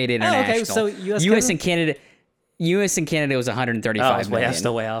 that's what it made international. okay, so US and Canada was 135 million. That's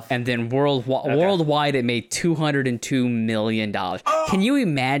still way off. And then worldwide it made $202 million. Can you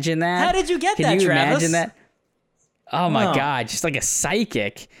imagine that? How did you get that, Can you Travis? imagine that? Oh my God, just like a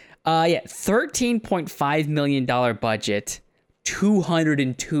psychic. $13.5 million budget,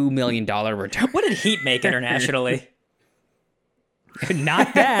 $202 million return. What did Heat make internationally?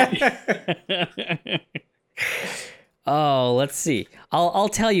 Not that. Oh, let's see. I'll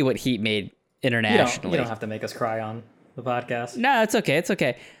tell you what Heat made internationally. You don't have to make us cry on the podcast. No, it's okay. It's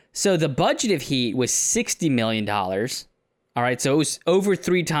okay. So the budget of Heat was $60 million. All right, so it was over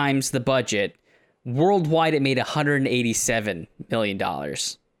 3 times the budget. Worldwide, it made $187 million.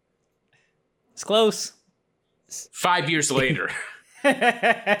 It's close. 5 years later.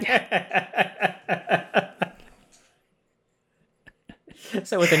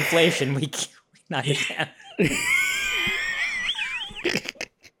 So with inflation, we knock it down.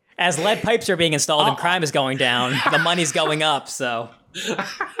 As lead pipes are being installed and crime is going down, the money's going up, so...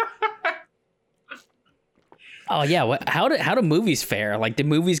 Oh yeah, how do movies fare? Like, did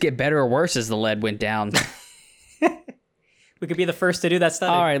movies get better or worse as the lead went down? We could be the first to do that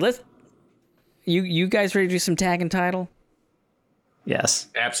study. All right, you guys ready to do some tag and title? Yes.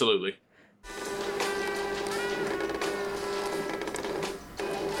 Absolutely.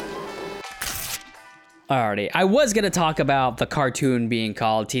 Alrighty, I was gonna talk about the cartoon being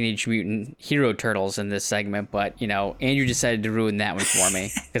called Teenage Mutant Hero Turtles in this segment, but Andrew decided to ruin that one for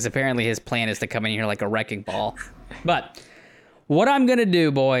me because apparently his plan is to come in here like a wrecking ball. But what I'm gonna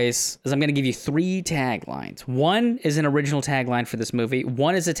do, boys, is I'm gonna give you 3 taglines. One is an original tagline for this movie.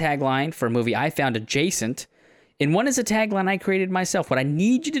 One is a tagline for a movie I found adjacent, and one is a tagline I created myself. What I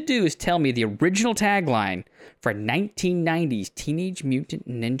need you to do is tell me the original tagline for 1990s Teenage Mutant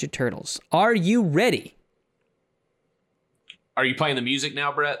Ninja Turtles. Are you ready? Are you playing the music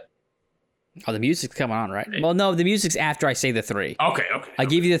now, Brett? Oh, the music's coming on, right? Well, no, the music's after I say the 3. Okay. I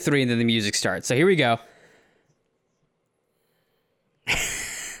give you the 3 and then the music starts. So here we go.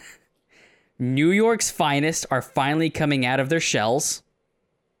 New York's finest are finally coming out of their shells.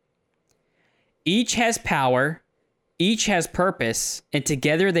 Each has power, each has purpose, and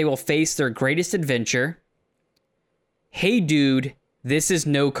together they will face their greatest adventure. Hey dude, this is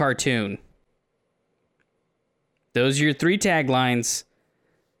no cartoon. Those are your 3 taglines.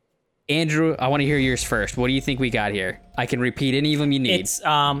 Andrew, I want to hear yours first. What do you think we got here? I can repeat any of them you need. It's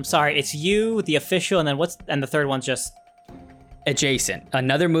it's you, the official, and then the third one's just Adjacent.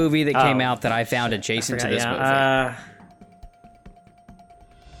 Another movie that came out that I found adjacent to this movie. I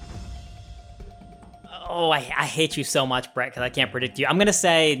hate you so much, Brett, because I can't predict you. I'm gonna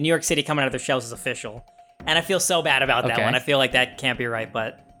say New York City coming out of their shells is official, and I feel so bad about that one. I feel like that can't be right,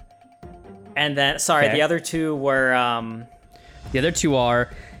 but. And then, the other 2 were... The other 2 are,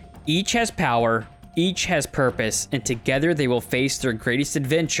 each has power, each has purpose, and together they will face their greatest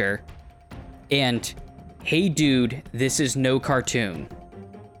adventure. And, hey dude, this is no cartoon.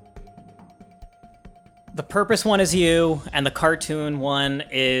 The purpose one is you, and the cartoon one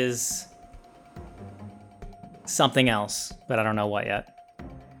is... something else, but I don't know what yet.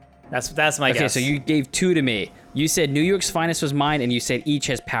 That's my guess. Okay, so you gave 2 to me. You said New York's Finest was mine, and you said Each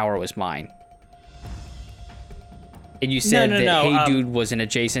Has Power was mine. And you said Hey Dude was an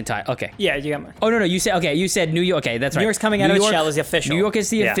adjacent title. Okay. Yeah, you got my... Oh, no, you said New York. Okay, that's right. New York's coming out of its shell is the official. New York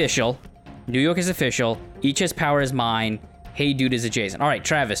is the Yeah. official. New York is official. Each Has Power is mine. Hey Dude is adjacent. All right,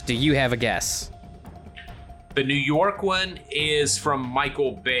 Travis, do you have a guess? The New York one is from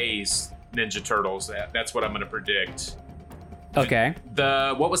Michael Bay's Ninja Turtles. That's what I'm going to predict. Okay.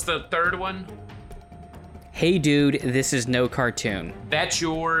 What was the third one? Hey Dude, this is no cartoon. That's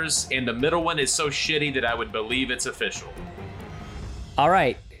yours, and the middle one is so shitty that I would believe it's official. All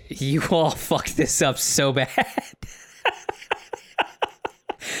right, you all fucked this up so bad.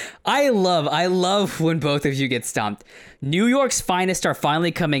 I love when both of you get stumped. New York's Finest are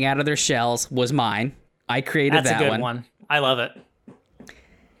finally coming out of their shells was mine. I created That's that a good one. I love it.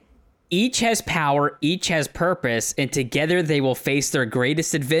 Each has power, each has purpose, and together they will face their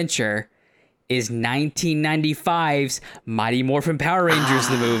greatest adventure is 1995's Mighty Morphin Power Rangers,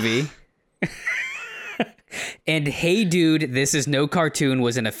 the movie. And Hey Dude, this is no cartoon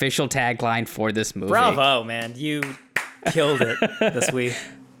was an official tagline for this movie. Bravo, man. You killed it this week.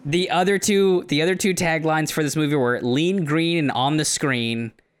 The other two taglines for this movie were Lean Green and On the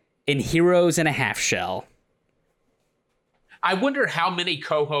Screen and Heroes in a Half Shell. I wonder how many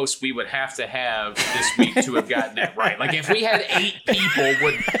co-hosts we would have to have this week to have gotten that right. Like, if we had 8 people,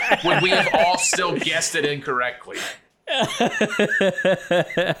 would we have all still guessed it incorrectly?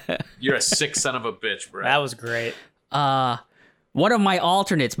 You're a sick son of a bitch, bro. That was great. One of my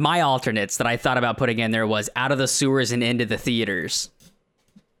alternates that I thought about putting in there was Out of the Sewers and Into the Theaters.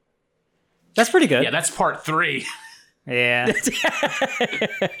 That's pretty good. Yeah, that's part 3. Yeah.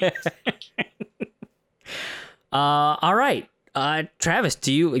 All right. Travis,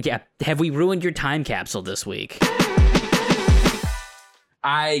 have we ruined your time capsule this week?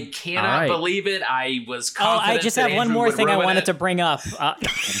 I cannot believe it. I was confident. I just have one more thing I wanted to bring up.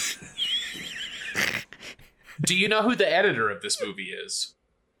 Do you know who the editor of this movie is?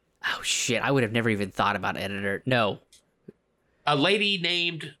 Oh, shit. I would have never even thought about editor. No. A lady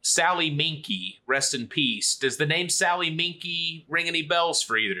named Sally Minky. Rest in peace. Does the name Sally Minky ring any bells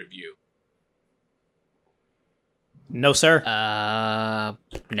for either of you? No, sir.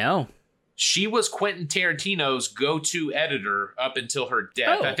 No. She was Quentin Tarantino's go-to editor up until her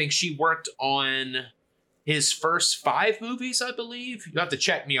death. Oh. I think she worked on his first 5 movies, I believe. You have to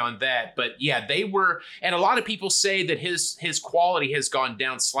check me on that. But yeah, they were, and a lot of people say that his quality has gone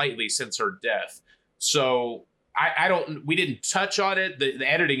down slightly since her death. So we didn't touch on it. The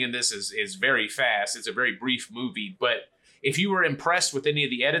editing in this is very fast. It's a very brief movie. But if you were impressed with any of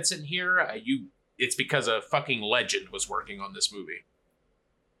the edits in here, it's because a fucking legend was working on this movie.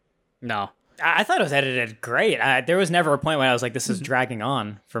 No. I thought it was edited great. There was never a point when I was like, this is dragging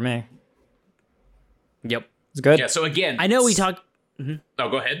on for me. Yep. It's good. Yeah, so again... I know we talked... No,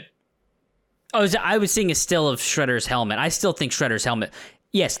 go ahead. I was seeing a still of Shredder's helmet. I still think Shredder's helmet...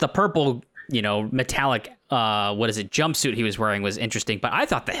 Yes, the purple, metallic, jumpsuit he was wearing was interesting, but I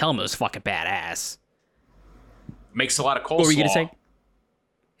thought the helmet was fucking badass. Makes a lot of coleslaw. What were you going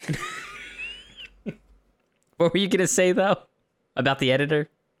to say? What were you going to say, though? About the editor?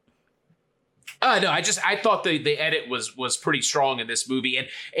 No, I thought the edit was pretty strong in this movie. And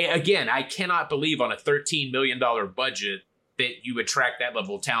again, I cannot believe on a $13 million budget that you attract that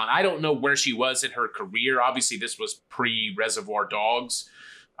level of talent. I don't know where she was in her career. Obviously, this was pre-Reservoir Dogs.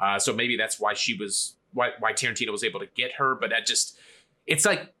 So maybe that's why why Tarantino was able to get her. But it's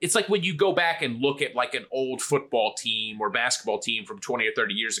like when you go back and look at like an old football team or basketball team from 20 or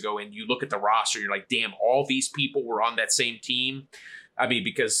 30 years ago, and you look at the roster, you're like, damn, all these people were on that same team. I mean,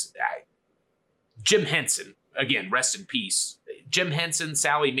 because Jim Henson, again, rest in peace. Jim Henson,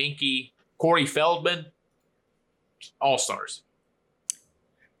 Sally Minky, Corey Feldman, all stars.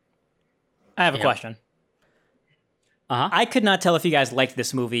 I have a question. I could not tell if you guys liked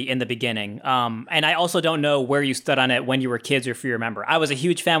this movie in the beginning. And I also don't know where you stood on it when you were kids or if you remember. I was a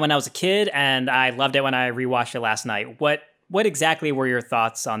huge fan when I was a kid, and I loved it when I rewatched it last night. What exactly were your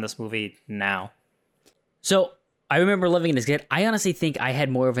thoughts on this movie now? So I remember loving it as a kid. I honestly think I had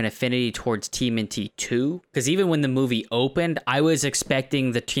more of an affinity towards TMNT 2, because even when the movie opened, I was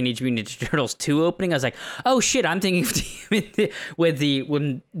expecting the Teenage Mutant Ninja Turtles 2 opening. I was like, oh shit, I'm thinking of TMNT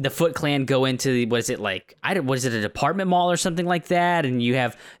when the Foot Clan go into the, was it a department mall or something like that? And you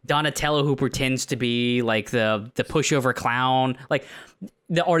have Donatello who pretends to be like the pushover clown,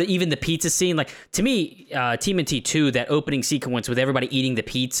 or even the pizza scene. Like, to me, TMNT 2, that opening sequence with everybody eating the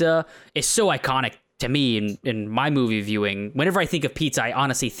pizza is so iconic to me in my movie viewing. Whenever I think of pizza, I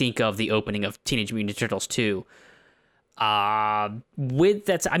honestly think of the opening of Teenage Mutant Ninja Turtles 2. With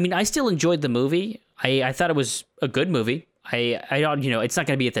that, I mean, I still enjoyed the movie. I thought it was a good movie. I don't, it's not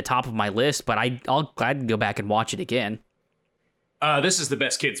going to be at the top of my list, but I'll gladly go back and watch it again. This is the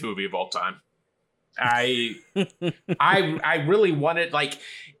best kids movie of all time. I really wanted, like,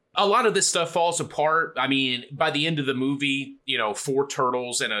 a lot of this stuff falls apart. I mean, by the end of the movie, 4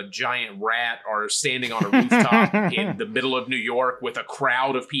 turtles and a giant rat are standing on a rooftop in the middle of New York with a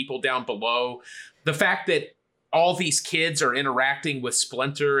crowd of people down below. The fact that all these kids are interacting with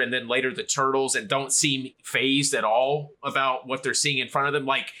Splinter and then later the turtles and don't seem fazed at all about what they're seeing in front of them.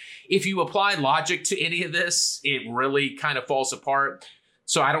 Like, if you apply logic to any of this, it really kind of falls apart.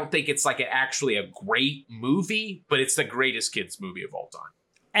 So I don't think it's like actually a great movie, but it's the greatest kids movie of all time.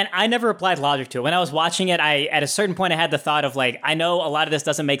 And I never applied logic to it. When I was watching it, at a certain point I had the thought of, like, I know a lot of this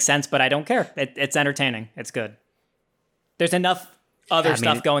doesn't make sense, but I don't care. It's entertaining. It's good. There's enough other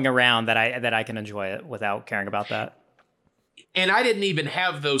stuff going around that I can enjoy it without caring about that. And I didn't even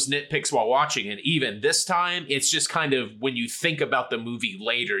have those nitpicks while watching it. Even this time, it's just kind of when you think about the movie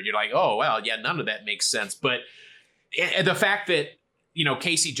later, you're like, oh, well, yeah, none of that makes sense. But the fact that,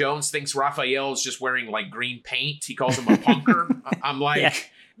 Casey Jones thinks Raphael is just wearing like green paint. He calls him a punker. I'm like,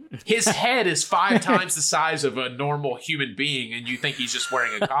 his head is 5 times the size of a normal human being. And you think he's just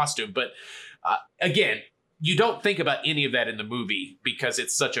wearing a costume. But again, you don't think about any of that in the movie because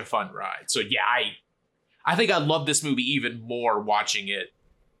it's such a fun ride. So yeah, I think I love this movie even more watching it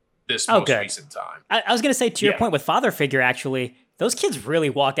this most recent time. I was going to say, to your point with Father Figure, actually, those kids really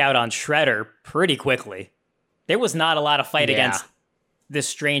walk out on Shredder pretty quickly. There was not a lot of fight against this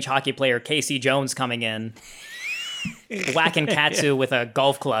strange hockey player, Casey Jones, coming in, whacking Katsu with a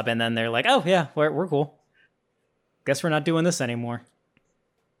golf club, and then they're like, oh yeah, we're cool. Guess we're not doing this anymore.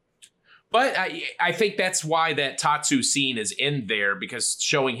 But I think that's why that Tatsu scene is in there, because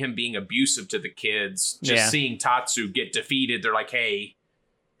showing him being abusive to the kids, seeing Tatsu get defeated, they're like, hey,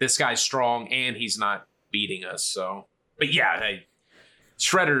 this guy's strong and he's not beating us. So, but yeah,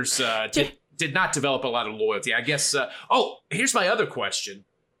 Shredder's did not develop a lot of loyalty, I guess. Here's my other question.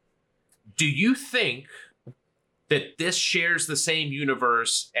 Do you think that this shares the same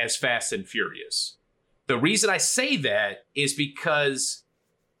universe as Fast and Furious? The reason I say that is because,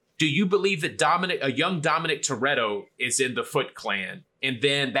 do you believe that a young Dominic Toretto is in the Foot Clan? And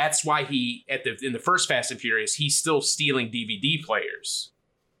then that's why in the first Fast and Furious, he's still stealing DVD players.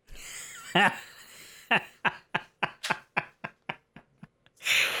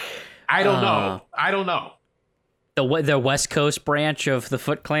 I don't know. The West Coast branch of the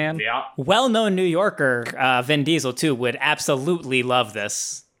Foot Clan? Yeah. Well-known New Yorker, Vin Diesel, too, would absolutely love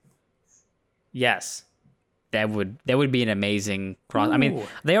this. Yes. That would be an amazing cross. Ooh. I mean,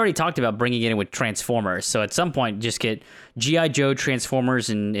 they already talked about bringing it in with Transformers. So at some point, just get G.I. Joe, Transformers,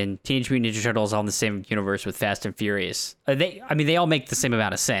 and Teenage Mutant Ninja Turtles all in the same universe with Fast and Furious. They all make the same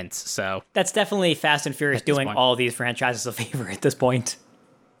amount of sense. So that's definitely Fast and Furious doing all these franchises a favor at this point.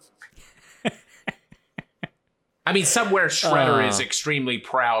 I mean, somewhere Shredder is extremely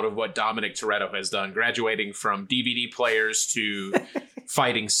proud of what Dominic Toretto has done, graduating from DVD players to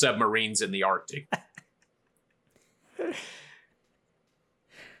fighting submarines in the Arctic.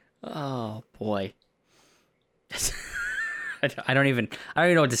 Oh boy. I don't even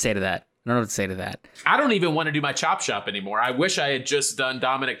know what to say to that. I don't even want to do my Chop Shop anymore. I wish I had just done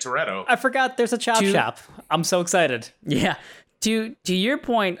Dominic Toretto. I forgot there's a Chop Shop. I'm so excited. Yeah. To your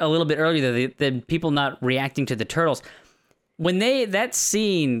point a little bit earlier, the people not reacting to the turtles, when that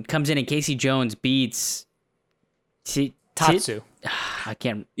scene comes in and Casey Jones beats Tatsu. I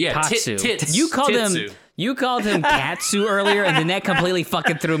can't. Yeah, Tatsu. Tits. You called him Katsu earlier, and then that completely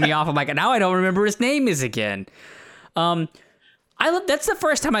fucking threw me off. I'm like, now I don't remember his name is again. That's the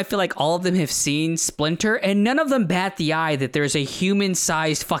first time I feel like all of them have seen Splinter, and none of them bat the eye that there's a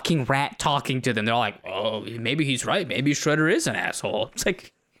human-sized fucking rat talking to them. They're all like, oh, maybe he's right. Maybe Shredder is an asshole. It's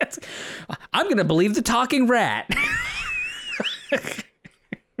like, I'm going to believe the talking rat.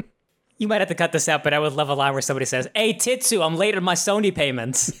 You might have to cut this out, but I would love a line where somebody says, hey, Titsu, I'm late on my Sony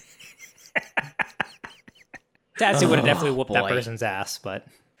payments. Tatsu would have definitely whooped that person's ass, but...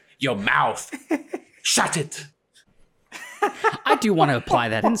 Your mouth. Shut it. I do want to apply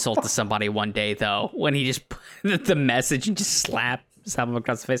that insult to somebody one day, though, when he just put the message and just slap him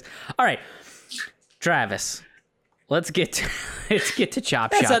across the face. All right, Travis, let's get to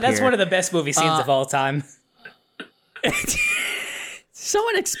Chop Shop. That's one of the best movie scenes of all time. So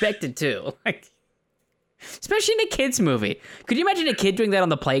unexpected too, especially in a kid's movie. Could you imagine a kid doing that on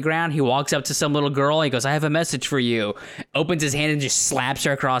the playground? He walks up to some little girl, and he goes, I have a message for you. Opens his hand and just slaps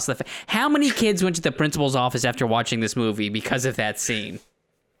her across the face. How many kids went to the principal's office after watching this movie because of that scene?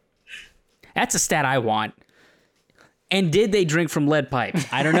 That's a stat I want. And did they drink from lead pipes?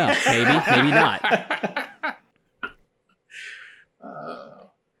 I don't know. Maybe not.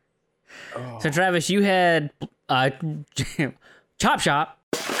 So, Travis, you had Chop Shop.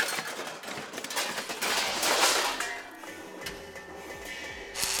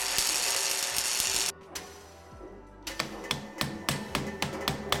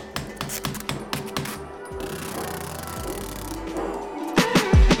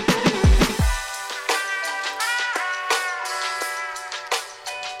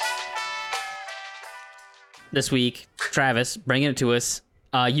 This week, Travis, bringing it to us.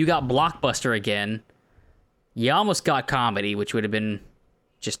 You got Blockbuster again. You almost got comedy, which would have been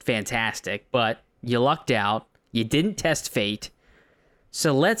just fantastic, but you lucked out. You didn't test fate.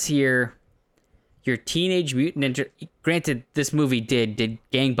 So let's hear your Teenage Mutant Ninja. Granted, this movie did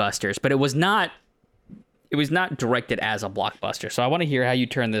gangbusters, but it was not directed as a blockbuster. So I want to hear how you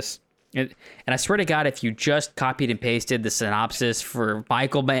turn this. And I swear to God, if you just copied and pasted the synopsis for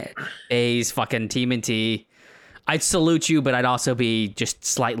Michael Bay's fucking TMNT, I'd salute you, but I'd also be just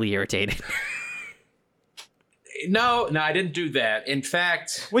slightly irritated. No, I didn't do that. In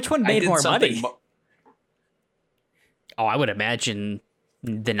fact, which one made more money? I would imagine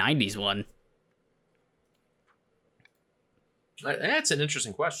the 90s one. That's an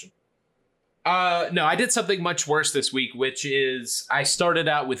interesting question. No, I did something much worse this week, which is I started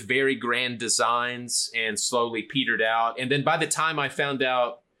out with very grand designs and slowly petered out. And then by the time I found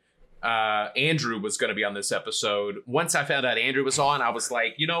out Andrew was going to be on this episode, once I found out Andrew was on, I was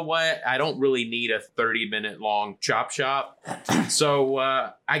like, you know what? I don't really need a 30-minute long Chop Shop. So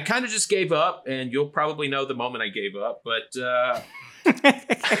I kind of just gave up, and you'll probably know the moment I gave up. But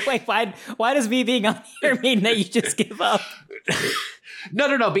wait, why does me being on here mean that you just give up?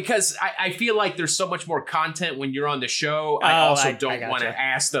 No, because I feel like there's so much more content when you're on the show. I also don't want to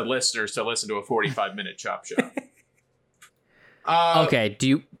ask the listeners to listen to a 45-minute Chop Shop. Okay,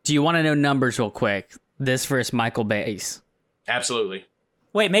 do you want to know numbers real quick? This versus Michael Bay's. Absolutely.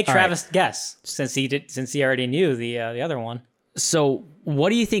 Wait, make Travis guess since he already knew the other one. So, what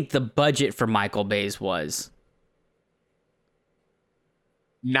do you think the budget for Michael Bay's was?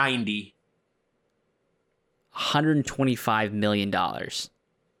 90. $125 million.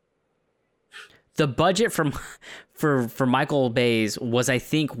 The budget for Michael Bay's was, I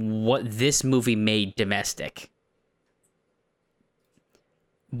think, what this movie made domestic.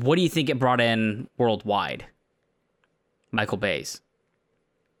 What do you think it brought in worldwide? Michael Bay's.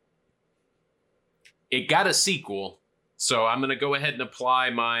 It got a sequel, so I'm going to go ahead and apply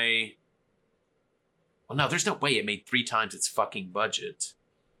my... Well, no, there's no way it made 3 times its fucking budget.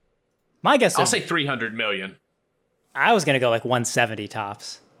 My guess I'll say $300 million. I was going to go like 170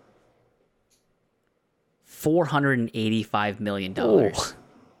 tops. $485 million. Ooh.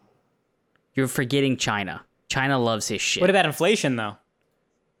 You're forgetting China. China loves his shit. What about inflation, though?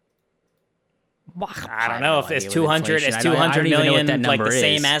 I don't know if it's 200 million like the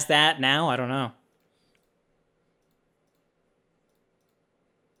same as that now. I don't know.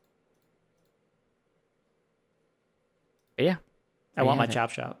 Yeah. I want my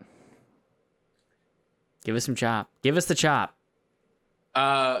Chop Shop. Give us some chop. Give us the chop.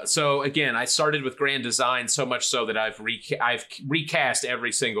 So again, I started with grand design so much so that I've recast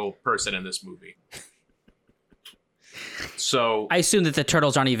every single person in this movie. So I assume that the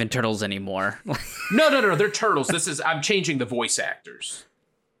turtles aren't even turtles anymore. No, they're turtles. I'm changing the voice actors.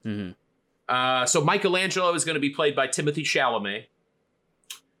 Mm-hmm. So Michelangelo is going to be played by Timothée Chalamet.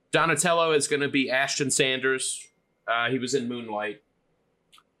 Donatello is going to be Ashton Sanders. He was in Moonlight.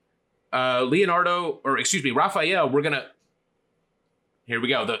 Raphael, here we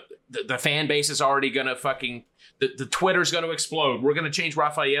go. The fan base is already going to the Twitter's going to explode. We're going to change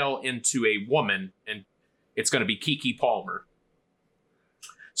Raphael into a woman, and it's going to be Keke Palmer.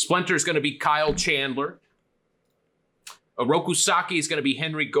 Splinter's going to be Kyle Chandler. Oroku Saki is going to be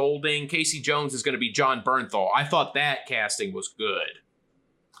Henry Golding. Casey Jones is going to be John Bernthal. I thought that casting was good.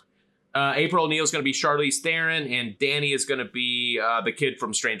 April O'Neil is going to be Charlize Theron, and Danny is going to be the kid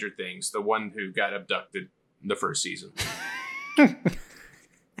from Stranger Things, the one who got abducted in the first season.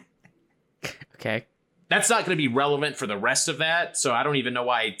 Okay. That's not going to be relevant for the rest of that, so I don't even know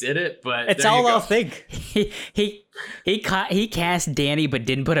why I did it, but it's all I'll think. He cast Danny but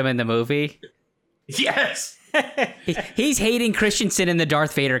didn't put him in the movie. Yes. He's Hayden Christensen in the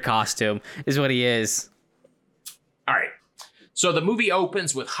Darth Vader costume, is what he is. All right. So the movie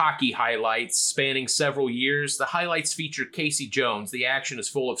opens with hockey highlights spanning several years. The highlights feature Casey Jones. The action is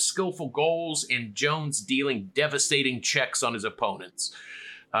full of skillful goals and Jones dealing devastating checks on his opponents.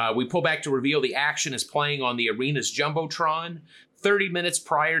 We pull back to reveal the action is playing on the arena's Jumbotron 30 minutes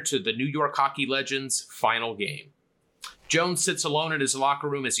prior to the New York Hockey Legends' final game. Jones sits alone in his locker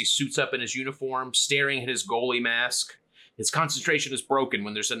room as he suits up in his uniform, staring at his goalie mask. His concentration is broken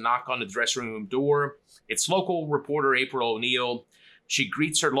when there's a knock on the dressing room door. It's local reporter April O'Neil. She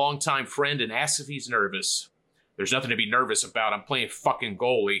greets her longtime friend and asks if he's nervous. There's nothing to be nervous about. I'm playing fucking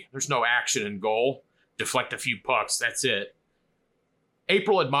goalie. There's no action in goal. Deflect a few pucks. That's it.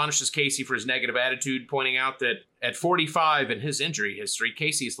 April admonishes Casey for his negative attitude, pointing out that at 45 in his injury history,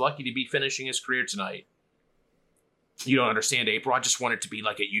 Casey is lucky to be finishing his career tonight. You don't understand, April. I just want it to be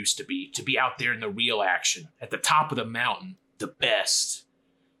like it used to be out there in the real action, at the top of the mountain, the best.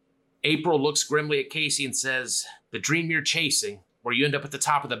 April looks grimly at Casey and says, the dream you're chasing, where you end up at the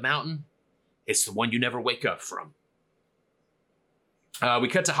top of the mountain, it's the one you never wake up from. We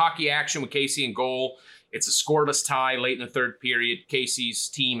cut to hockey action with Casey in goal. It's a scoreless tie late in the third period. Casey's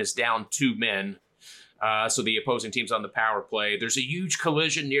team is down 2 men. So the opposing team's on the power play. There's a huge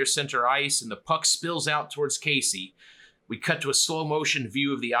collision near center ice, and the puck spills out towards Casey. We cut to a slow motion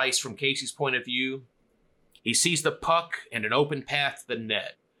view of the ice from Casey's point of view. He sees the puck and an open path to the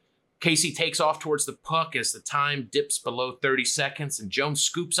net. Casey takes off towards the puck as the time dips below 30 seconds, and Jones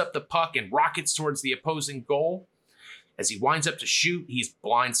scoops up the puck and rockets towards the opposing goal. As he winds up to shoot, he's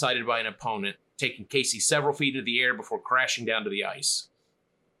blindsided by an opponent, taking Casey several feet into the air before crashing down to the ice.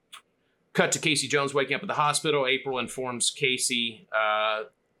 Cut to Casey Jones waking up at the hospital. April informs Casey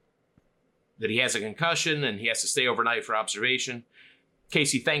that he has a concussion and he has to stay overnight for observation.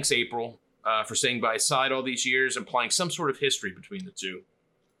 Casey thanks April for staying by his side all these years, implying some sort of history between the two.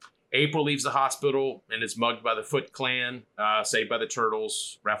 April leaves the hospital and is mugged by the Foot Clan, saved by the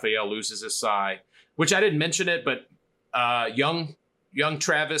Turtles. Raphael loses his sigh, which I didn't mention it, but young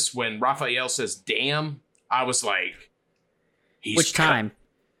Travis, when Raphael says damn, I was like, which time?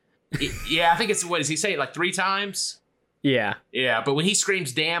 Yeah, I think it's, what does he say, like 3 times? Yeah. Yeah, but when he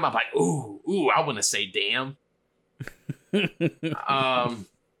screams damn, I'm like, ooh, I want to say damn.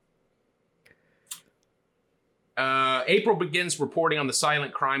 April begins reporting on the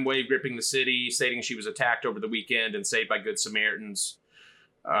silent crime wave gripping the city, stating she was attacked over the weekend and saved by Good Samaritans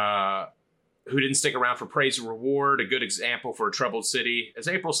who didn't stick around for praise or reward, a good example for a troubled city. As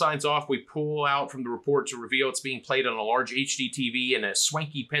April signs off, we pull out from the report to reveal it's being played on a large HD TV in a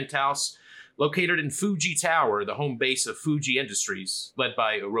swanky penthouse located in Fuji Tower, the home base of Fuji Industries, led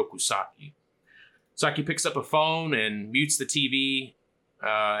by Oroku Saki. Saki picks up a phone and mutes the TV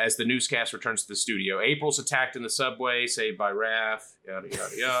as the newscast returns to the studio. April's attacked in the subway, saved by Raph, yada,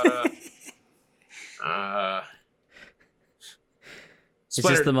 yada, yada. Is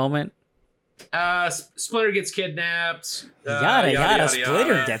this the moment? Splinter gets kidnapped. Yada,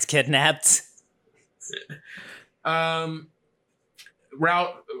 Splinter gets kidnapped.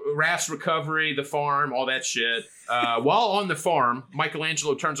 Raph's recovery, the farm, all that shit. While on the farm,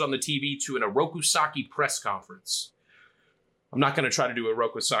 Michelangelo turns on the TV to an Oroku Saki press conference. I'm not going to try to do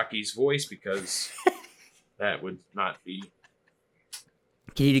Oroku Saki's voice because that would not be.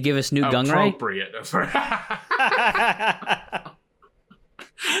 Can you give us new Gunray? Appropriate.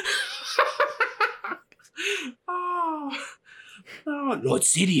 Oh, Lord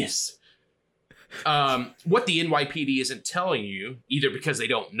Sidious. What the NYPD isn't telling you, either because they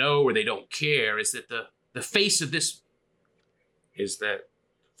don't know or they don't care, is that the face of this is that.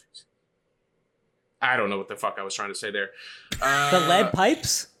 I don't know what the fuck I was trying to say there. The lead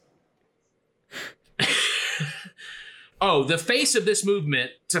pipes? Oh, the face of this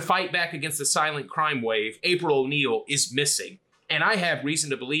movement to fight back against the silent crime wave, April O'Neil, is missing. And I have reason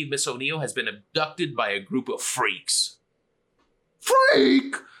to believe Miss O'Neil has been abducted by a group of freaks.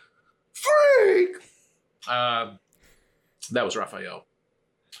 Freak! That was Raphael.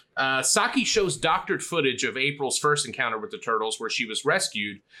 Saki shows doctored footage of April's first encounter with the Turtles where she was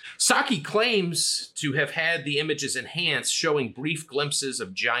rescued. Saki claims to have had the images enhanced, showing brief glimpses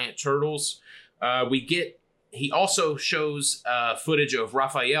of giant turtles. He also shows footage of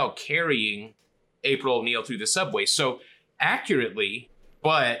Raphael carrying April O'Neil through the subway. So accurately,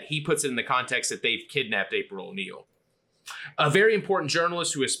 but he puts it in the context that they've kidnapped April O'Neil. A very important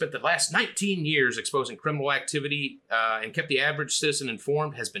journalist who has spent the last 19 years exposing criminal activity and kept the average citizen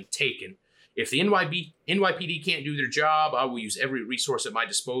informed has been taken. If the NYPD can't do their job, I will use every resource at my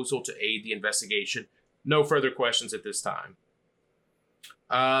disposal to aid the investigation. No further questions at this time.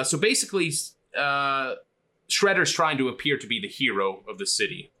 So basically, Shredder's trying to appear to be the hero of the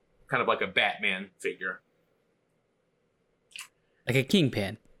city, kind of like a Batman figure. Like a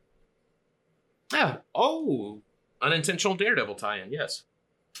Kingpin. Yeah. Oh, unintentional Daredevil tie-in, yes.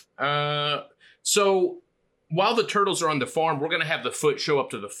 So while the Turtles are on the farm, we're going to have the Foot show up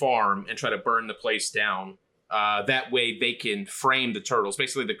to the farm and try to burn the place down. That way they can frame the Turtles.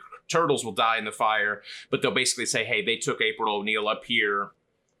 Basically, the turtles will die in the fire, but they'll basically say, hey, they took April O'Neil up here,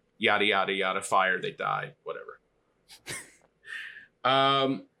 yada, yada, yada, fire, they died, whatever.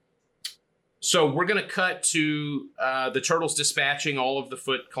 So we're going to cut to the turtles dispatching all of the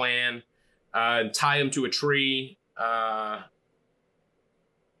Foot Clan and tie them to a tree. I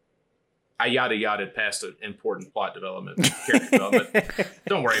yada yada past an important plot development, character development.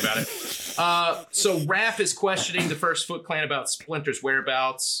 Don't worry about it. So Raph is questioning the first Foot Clan about Splinter's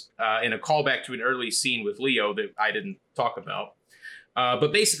whereabouts in a callback to an early scene with Leo that I didn't talk about.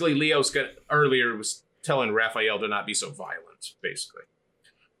 But basically, Leo's earlier was telling Raphael to not be so violent, basically.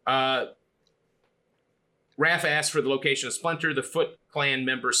 Raph asks for the location of Splinter. The Foot Clan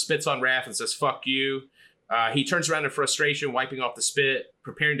member spits on Raph and says, fuck you. He turns around in frustration, wiping off the spit,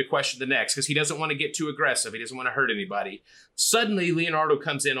 preparing to question the next, because he doesn't want to get too aggressive. He doesn't want to hurt anybody. Suddenly, Leonardo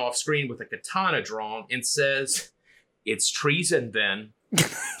comes in off screen with a katana drawn and says, it's treason then,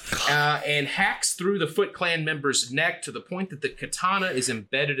 and hacks through the Foot Clan member's neck to the point that the katana is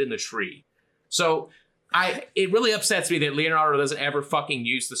embedded in the tree. So it really upsets me that Leonardo doesn't ever fucking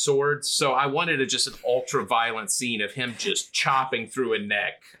use the swords. So I wanted just an ultra violent scene of him just chopping through a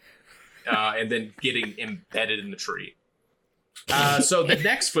neck. And then getting embedded in the tree. So the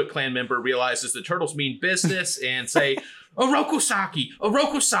next Foot Clan member realizes the turtles mean business and say, Orokosaki,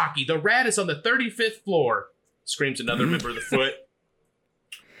 the rat is on the 35th floor, screams another member of the Foot.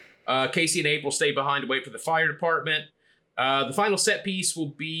 Casey and April stay behind to wait for the fire department. The final set piece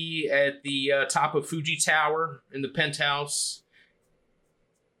will be at the top of Fuji Tower in the penthouse.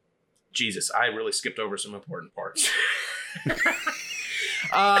 Jesus, I really skipped over some important parts.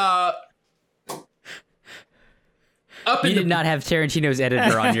 You did not have Tarantino's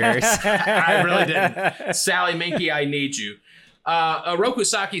editor on yours. I really didn't. Sally Minky, I need you.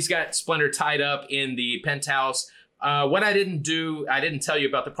 Orokusaki's got Splinter tied up in the penthouse. What I didn't tell you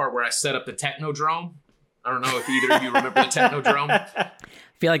about the part where I set up the Technodrome. I don't know if either of you remember the Technodrome. I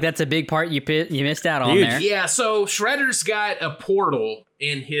feel like that's a big part you missed out on there. Yeah, so Shredder's got a portal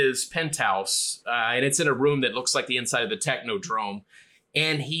in his penthouse, and it's in a room that looks like the inside of the Technodrome.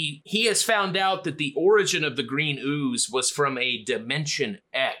 And he has found out that the origin of the green ooze was from a Dimension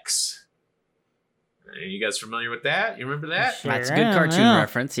X. Are you guys familiar with that? You remember that? Sure. That's a good cartoon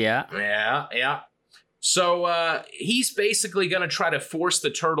reference, yeah. Yeah. So he's basically going to try to force the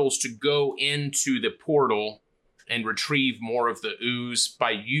turtles to go into the portal and retrieve more of the ooze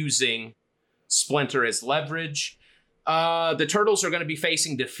by using Splinter as leverage. The turtles are going to be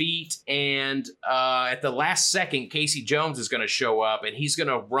facing defeat, and at the last second, Casey Jones is going to show up, and he's going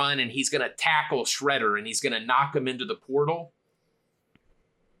to run, and he's going to tackle Shredder, and he's going to knock him into the portal.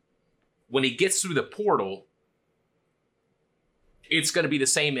 When he gets through the portal, it's going to be the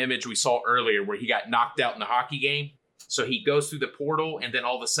same image we saw earlier where he got knocked out in the hockey game. So he goes through the portal, and then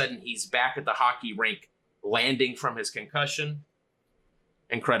all of a sudden, he's back at the hockey rink, landing from his concussion.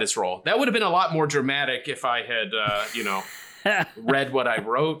 And credits roll. That would have been a lot more dramatic if I had, read what I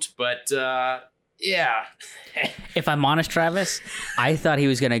wrote. But, yeah. If I'm honest, Travis, I thought he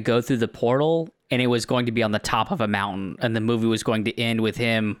was going to go through the portal and it was going to be on the top of a mountain. And the movie was going to end with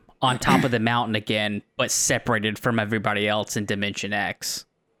him on top of the mountain again, but separated from everybody else in Dimension X.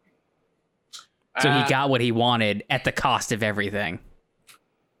 So he got what he wanted at the cost of everything.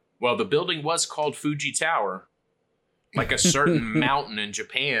 Well, the building was called Fuji Tower. Like a certain mountain in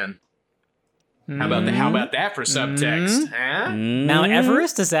Japan. How about that for subtext? Huh? Mount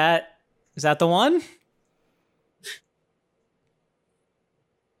Everest, is that the one?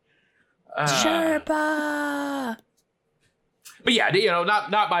 Sherpa. But yeah,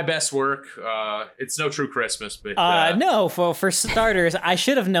 not my best work. It's no True Christmas, but no. For starters, I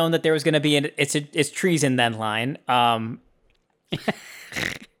should have known that there was going to be it's treason then line. I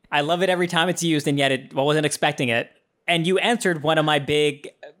love it every time it's used, and yet I wasn't expecting it. And you answered one of my big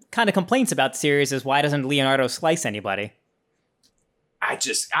kind of complaints about the series is why doesn't Leonardo slice anybody?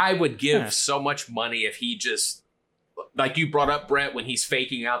 I would give so much money if he just, like you brought up, Brett, when he's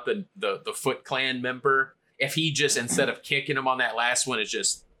faking out the Foot Clan member, if he just, instead of kicking him on that last one, is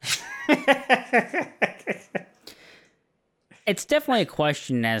just... It's definitely a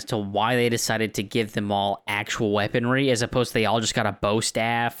question as to why they decided to give them all actual weaponry as opposed to they all just got a bow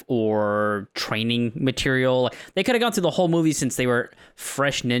staff or training material. They could have gone through the whole movie since they were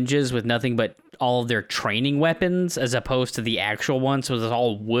fresh ninjas with nothing but all of their training weapons as opposed to the actual ones. So it was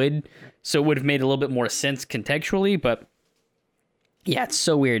all wood. So it would have made a little bit more sense contextually. But yeah, it's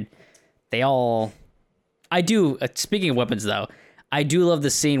so weird. Speaking of weapons though, I do love the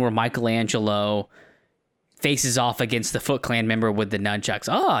scene where Michelangelo faces off against the Foot Clan member with the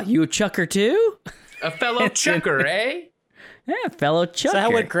nunchucks. You a chucker too? A fellow chucker, eh? Yeah, fellow Chucker. So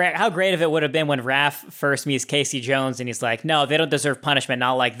how great if it would have been when Raph first meets Casey Jones and he's like, no, they don't deserve punishment,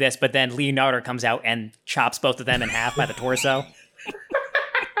 not like this. But then Leonardo comes out and chops both of them in half by the torso.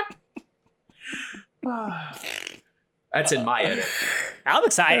 That's in my edit. I'm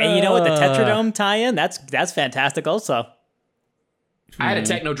excited. And you know what? The Tetradome tie-in, that's fantastic also. I had a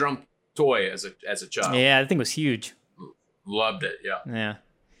Technodrome toy as a child. Yeah, I think it was huge. Loved it, yeah. Yeah.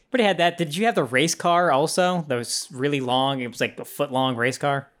 But he had that. Did you have the race car also? That was really long. It was like a foot-long race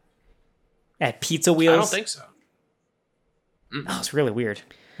car. It had pizza wheels. I don't think so. Oh, it's really weird.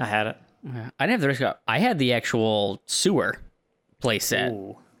 I had it. I didn't have the race car. I had the actual sewer playset.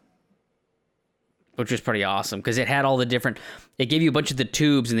 Ooh. Which was pretty awesome because it had all the different. It gave you a bunch of the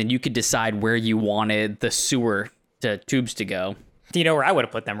tubes, and then you could decide where you wanted the sewer tubes to go. Do you know where I would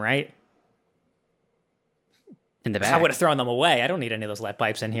have put them, right? In the back. I would have thrown them away. I don't need any of those lead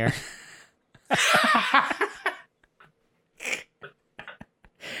pipes in here.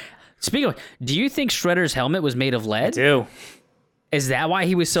 Speaking of, do you think Shredder's helmet was made of lead? I do. Is that why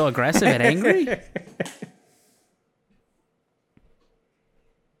he was so aggressive and angry?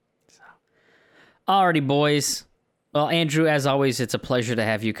 Alrighty, boys. Well, Andrew, as always, it's a pleasure to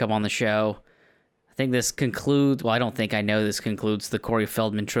have you come on the show. I think this concludes... Well, I know this concludes the Corey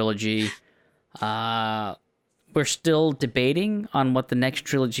Feldman trilogy. We're still debating on what the next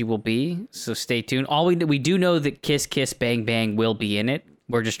trilogy will be, so stay tuned. We do know that Kiss Kiss Bang Bang will be in it.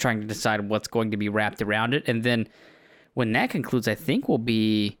 We're just trying to decide what's going to be wrapped around it. And then when that concludes, I think it'll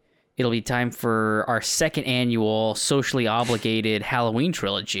be time for our second annual socially obligated Halloween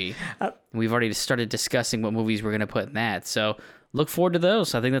trilogy. We've already started discussing what movies we're going to put in that. So look forward to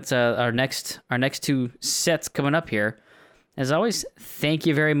those. I think that's our next two sets coming up here. As always, thank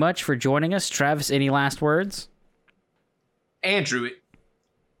you very much for joining us. Travis, any last words? Andrew,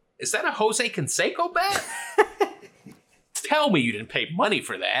 is that a Jose Canseco bet? Tell me you didn't pay money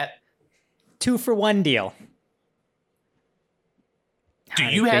for that. 2-for-1 deal. Do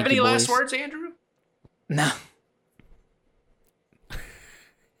you have any last words, Andrew? No.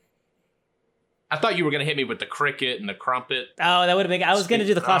 I thought you were going to hit me with the cricket and the crumpet. Oh, that would have been... I was going to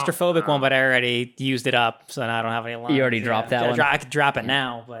do the claustrophobic one, but I already used it up, so now I don't have any lines. You already dropped that one? I could drop it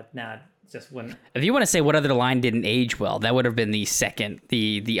now, but no, it just wouldn't... If you want to say what other line didn't age well, that would have been the second,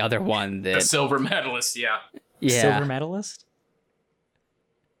 the other one. The silver medalist, yeah. Yeah. Silver medalist?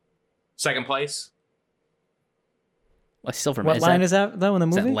 Second place? A silver What line is that, though, in the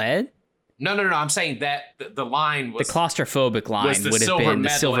movie? Is that lead? No. I'm saying that the line was... The claustrophobic line would have been the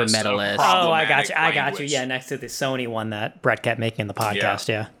silver medalist. Oh, I got you. Yeah, next to the Sony one that Brett kept making in the podcast,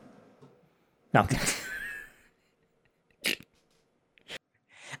 yeah. No.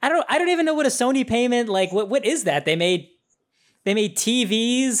 I don't even know what a Sony payment, like, what is that? They made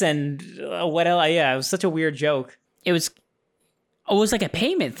TVs and what else? Yeah, it was such a weird joke. It was like a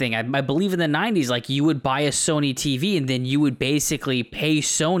payment thing. I believe in the 90s, like you would buy a Sony TV and then you would basically pay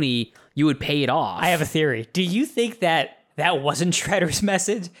Sony, you would pay it off. I have a theory. Do you think that wasn't Shredder's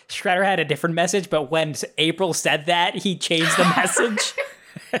message? Shredder had a different message, but when April said that, he changed the message?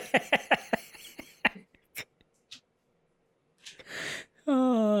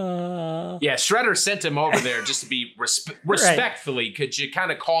 Yeah, Shredder sent him over there just to be respectfully. Right. Could you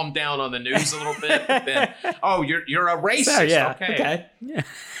kind of calm down on the news a little bit? But then, you're a racist. Oh, yeah. Okay. Yeah.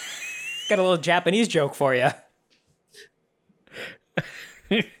 Got a little Japanese joke for you.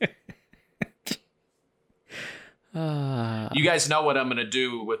 You guys know what I'm going to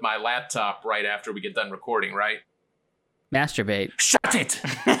do with my laptop right after we get done recording, right? Masturbate. Shut it!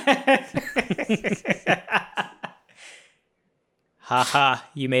 Haha,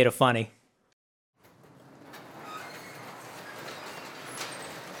 you made it funny.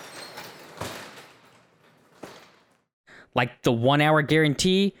 Like the 1 hour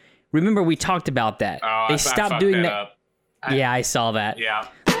guarantee. Remember we talked about that. Oh, they stopped doing that. Up. Yeah, I saw that. Yeah.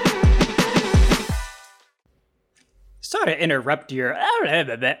 Sorry to interrupt your...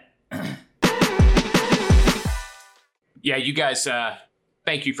 Yeah, you guys,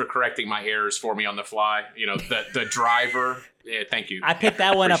 thank you for correcting my errors for me on the fly. You know, the driver. Yeah, thank you. I picked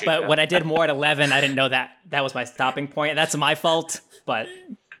that one up, but when I did more at 11, I didn't know that was my stopping point. That's my fault, but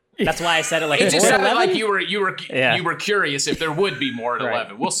that's why I said it like it just more at sounded 11? like you were curious if there would be more at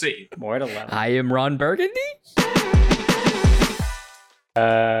 11. We'll see. More at 11. I am Ron Burgundy.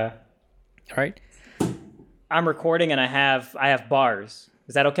 All right. I'm recording and I have bars.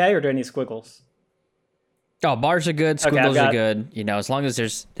 Is that okay, or do I need squiggles? Oh, bars are good. Squiggles are good. You know, as long as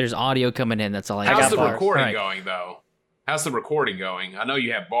there's audio coming in, that's all I got. How's the recording going, though? How's the recording going? I know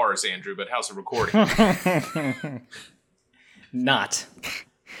you have bars, Andrew, but how's the recording? Not.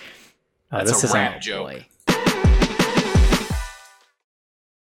 That's a rap joke. Boy.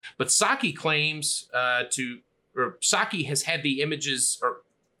 But Saki claims Saki has had the images, or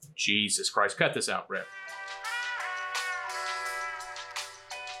Jesus Christ, cut this out, Rip.